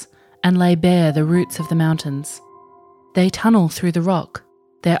hands and lay bare the roots of the mountains. They tunnel through the rock.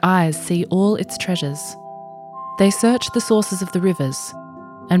 Their eyes see all its treasures. They search the sources of the rivers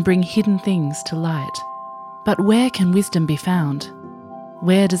and bring hidden things to light. But where can wisdom be found?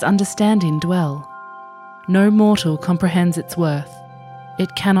 Where does understanding dwell? No mortal comprehends its worth.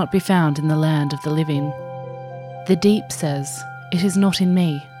 It cannot be found in the land of the living. The deep says, "It is not in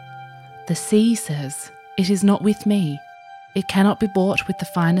me." The sea says, "It is not with me." It cannot be bought with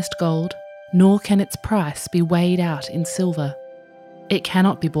the finest gold, nor can its price be weighed out in silver. It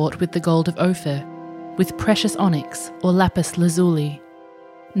cannot be bought with the gold of Ophir, with precious onyx or lapis lazuli.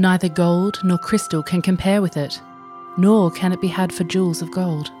 Neither gold nor crystal can compare with it, nor can it be had for jewels of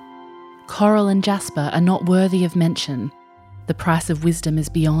gold. Coral and jasper are not worthy of mention. The price of wisdom is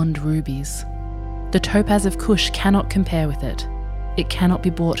beyond rubies. The topaz of Cush cannot compare with it. It cannot be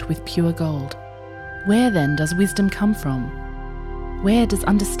bought with pure gold. Where then does wisdom come from? Where does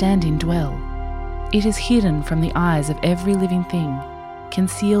understanding dwell? It is hidden from the eyes of every living thing,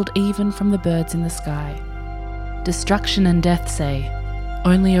 concealed even from the birds in the sky. Destruction and death say,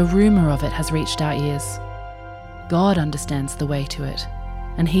 only a rumour of it has reached our ears. God understands the way to it,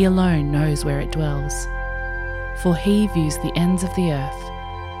 and He alone knows where it dwells. For He views the ends of the earth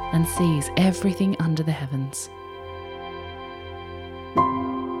and sees everything under the heavens.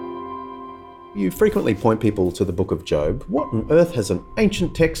 You frequently point people to the Book of Job. What on earth has an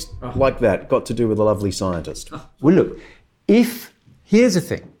ancient text like that got to do with a lovely scientist? Well, look, here's the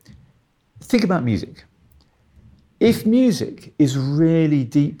thing. Think about music. If music is really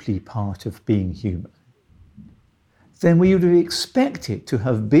deeply part of being human, then we would expect it to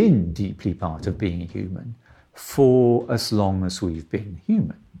have been deeply part of being human for as long as we've been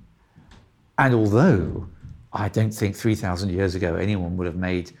human. And although I don't think 3,000 years ago anyone would have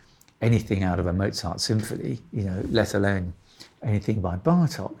made anything out of a Mozart symphony, let alone anything by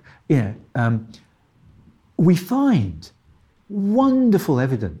Bartok, we find wonderful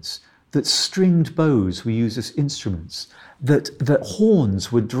evidence that stringed bows were used as instruments, that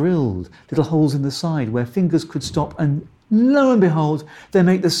horns were drilled, little holes in the side where fingers could stop, and lo and behold, they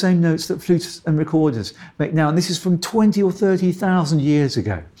make the same notes that flutists and recorders make now. And this is from 20 or 30,000 years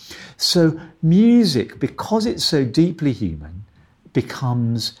ago. So music, because it's so deeply human,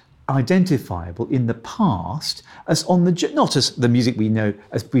 becomes identifiable in the past as not as the music we know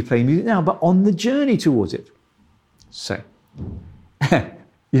as we play music now, but on the journey towards it. So,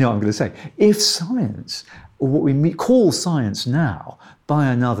 you know what I'm going to say. If science, or what we call science now, by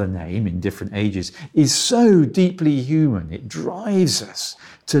another name in different ages, is so deeply human, it drives us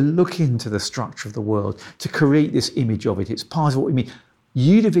to look into the structure of the world, to create this image of it, it's part of what we mean.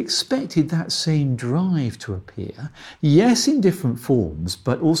 You'd have expected that same drive to appear, yes, in different forms,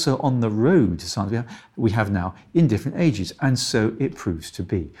 but also on the road to science we have now in different ages, and so it proves to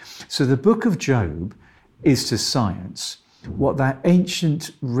be. So the Book of Job is to science what that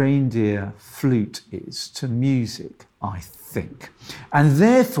ancient reindeer flute is to music, I think. And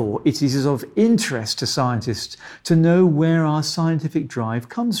therefore, it is of interest to scientists to know where our scientific drive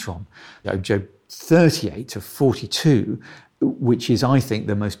comes from. Job 38 to 42, which is, I think,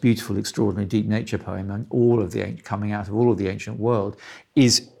 the most beautiful, extraordinary deep nature poem and coming out of all of the ancient world,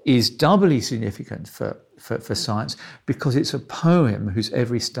 is doubly significant for science because it's a poem whose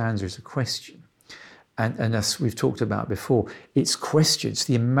every stanza is a question. And as we've talked about before, it's questions,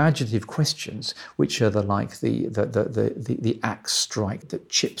 the imaginative questions, which are the axe strike that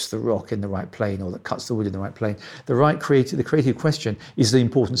chips the rock in the right plane or that cuts the wood in the right plane. The creative question is the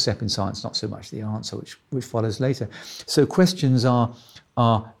important step in science, not so much the answer, which follows later. So questions are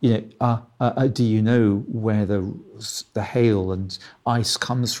do you know where the hail and ice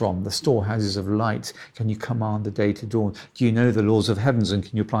comes from, the storehouses of light? Can you command the day to dawn? Do you know the laws of heavens and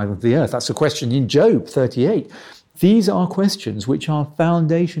can you apply them to the earth? That's a question in Job 38. These are questions which are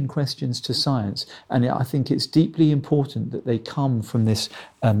foundation questions to science, and I think it's deeply important that they come from this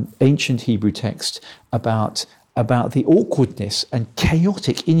ancient Hebrew text about the awkwardness and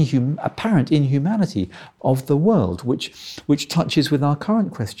chaotic, apparent inhumanity of the world, which touches with our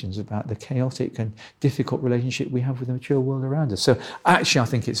current questions about the chaotic and difficult relationship we have with the mature world around us. So actually, I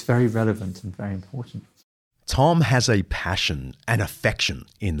think it's very relevant and very important. Tom has a passion and affection,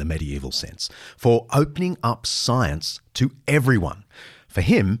 in the medieval sense, for opening up science to everyone. For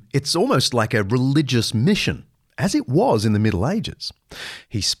him, it's almost like a religious mission, as it was in the Middle Ages.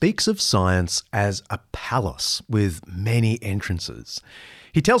 He speaks of science as a palace with many entrances.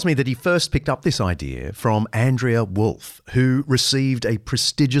 He tells me that he first picked up this idea from Andrea Wulf, who received a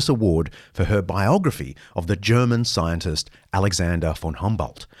prestigious award for her biography of the German scientist Alexander von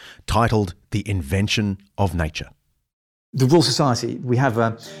Humboldt, titled The Invention of Nature. The Royal Society, we have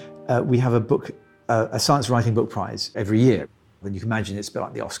a book, a science writing book prize every year. And you can imagine it's a bit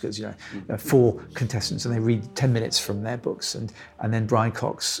like the Oscars, 4 contestants and they read 10 minutes from their books and then Brian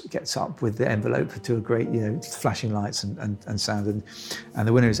Cox gets up with the envelope to a great, flashing lights and sound and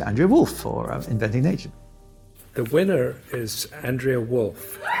the winner is Andrea Wulf for Inventing Nature. The winner is Andrea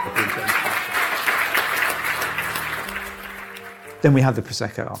Wulf. Then we have the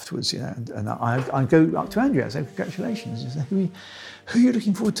Prosecco afterwards, and I go up to Andrea and say, congratulations. And she said, who are you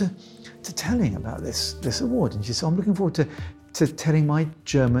looking forward to telling about this award? And she said, I'm looking forward to telling my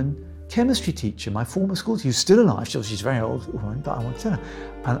German chemistry teacher, my former school teacher, who's still alive. She's a very old woman, but I want to tell her.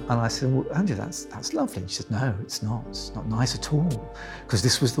 And I said, well, Andrea, that's lovely. And she said, no, it's not. It's not nice at all. Because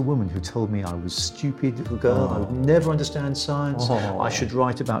this was the woman who told me I was a stupid little girl. I would never understand science. I should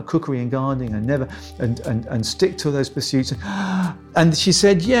write about cookery and gardening and stick to those pursuits. And she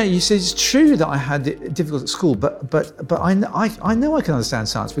said, yeah, you said it's true that I had it difficult at school, but I know I can understand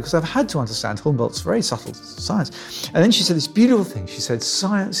science because I've had to understand Humboldt's very subtle science. And then she said this beautiful thing. She said,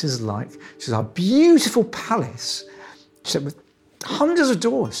 science is like, she said, a beautiful palace. She said, with hundreds of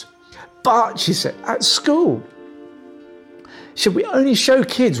doors. But, she said, at school, she said, we only show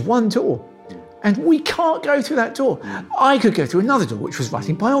kids one door. And we can't go through that door. I could go through another door, which was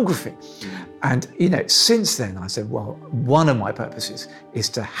writing biography. And, since then I said, well, one of my purposes is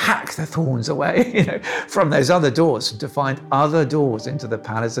to hack the thorns away, from those other doors and to find other doors into the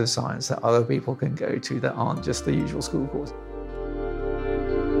palace of science that other people can go to that aren't just the usual school course.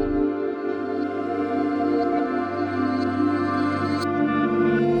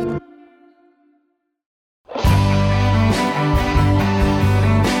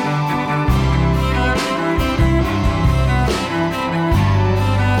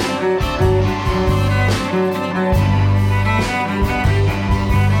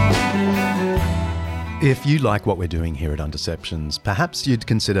 If you like what we're doing here at Undeceptions, perhaps you'd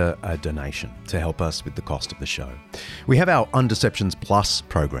consider a donation to help us with the cost of the show. We have our Undeceptions Plus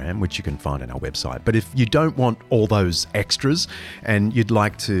program, which you can find on our website. But if you don't want all those extras and you'd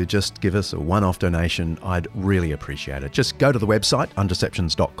like to just give us a one-off donation, I'd really appreciate it. Just go to the website,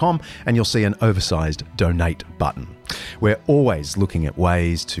 undeceptions.com, and you'll see an oversized donate button. We're always looking at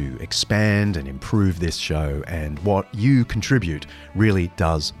ways to expand and improve this show, and what you contribute really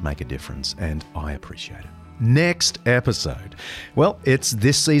does make a difference, and I appreciate it. Next episode. Well, it's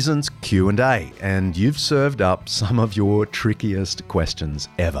this season's Q&A, and you've served up some of your trickiest questions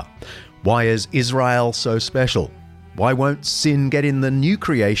ever. Why is Israel so special? Why won't sin get in the new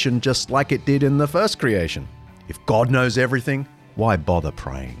creation just like it did in the first creation? If God knows everything, why bother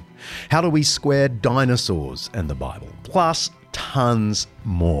praying? How do we square dinosaurs and the Bible? Plus, tons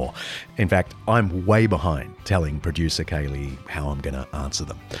more. In fact, I'm way behind telling producer Kaylee how I'm going to answer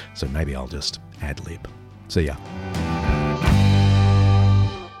them. So maybe I'll just ad-lib. See ya.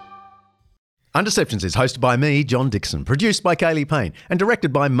 Undeceptions is hosted by me, John Dixon, produced by Kaylee Payne, and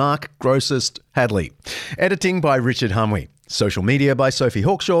directed by Mark Grossist Hadley. Editing by Richard Humwee. Social media by Sophie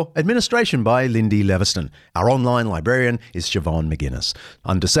Hawkshaw. Administration by Lindy Leviston. Our online librarian is Siobhan McGuinness.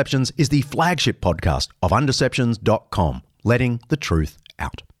 Undeceptions is the flagship podcast of undeceptions.com, letting the truth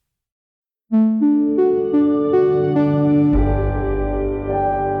out.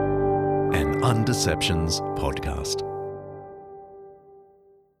 An Undeceptions podcast.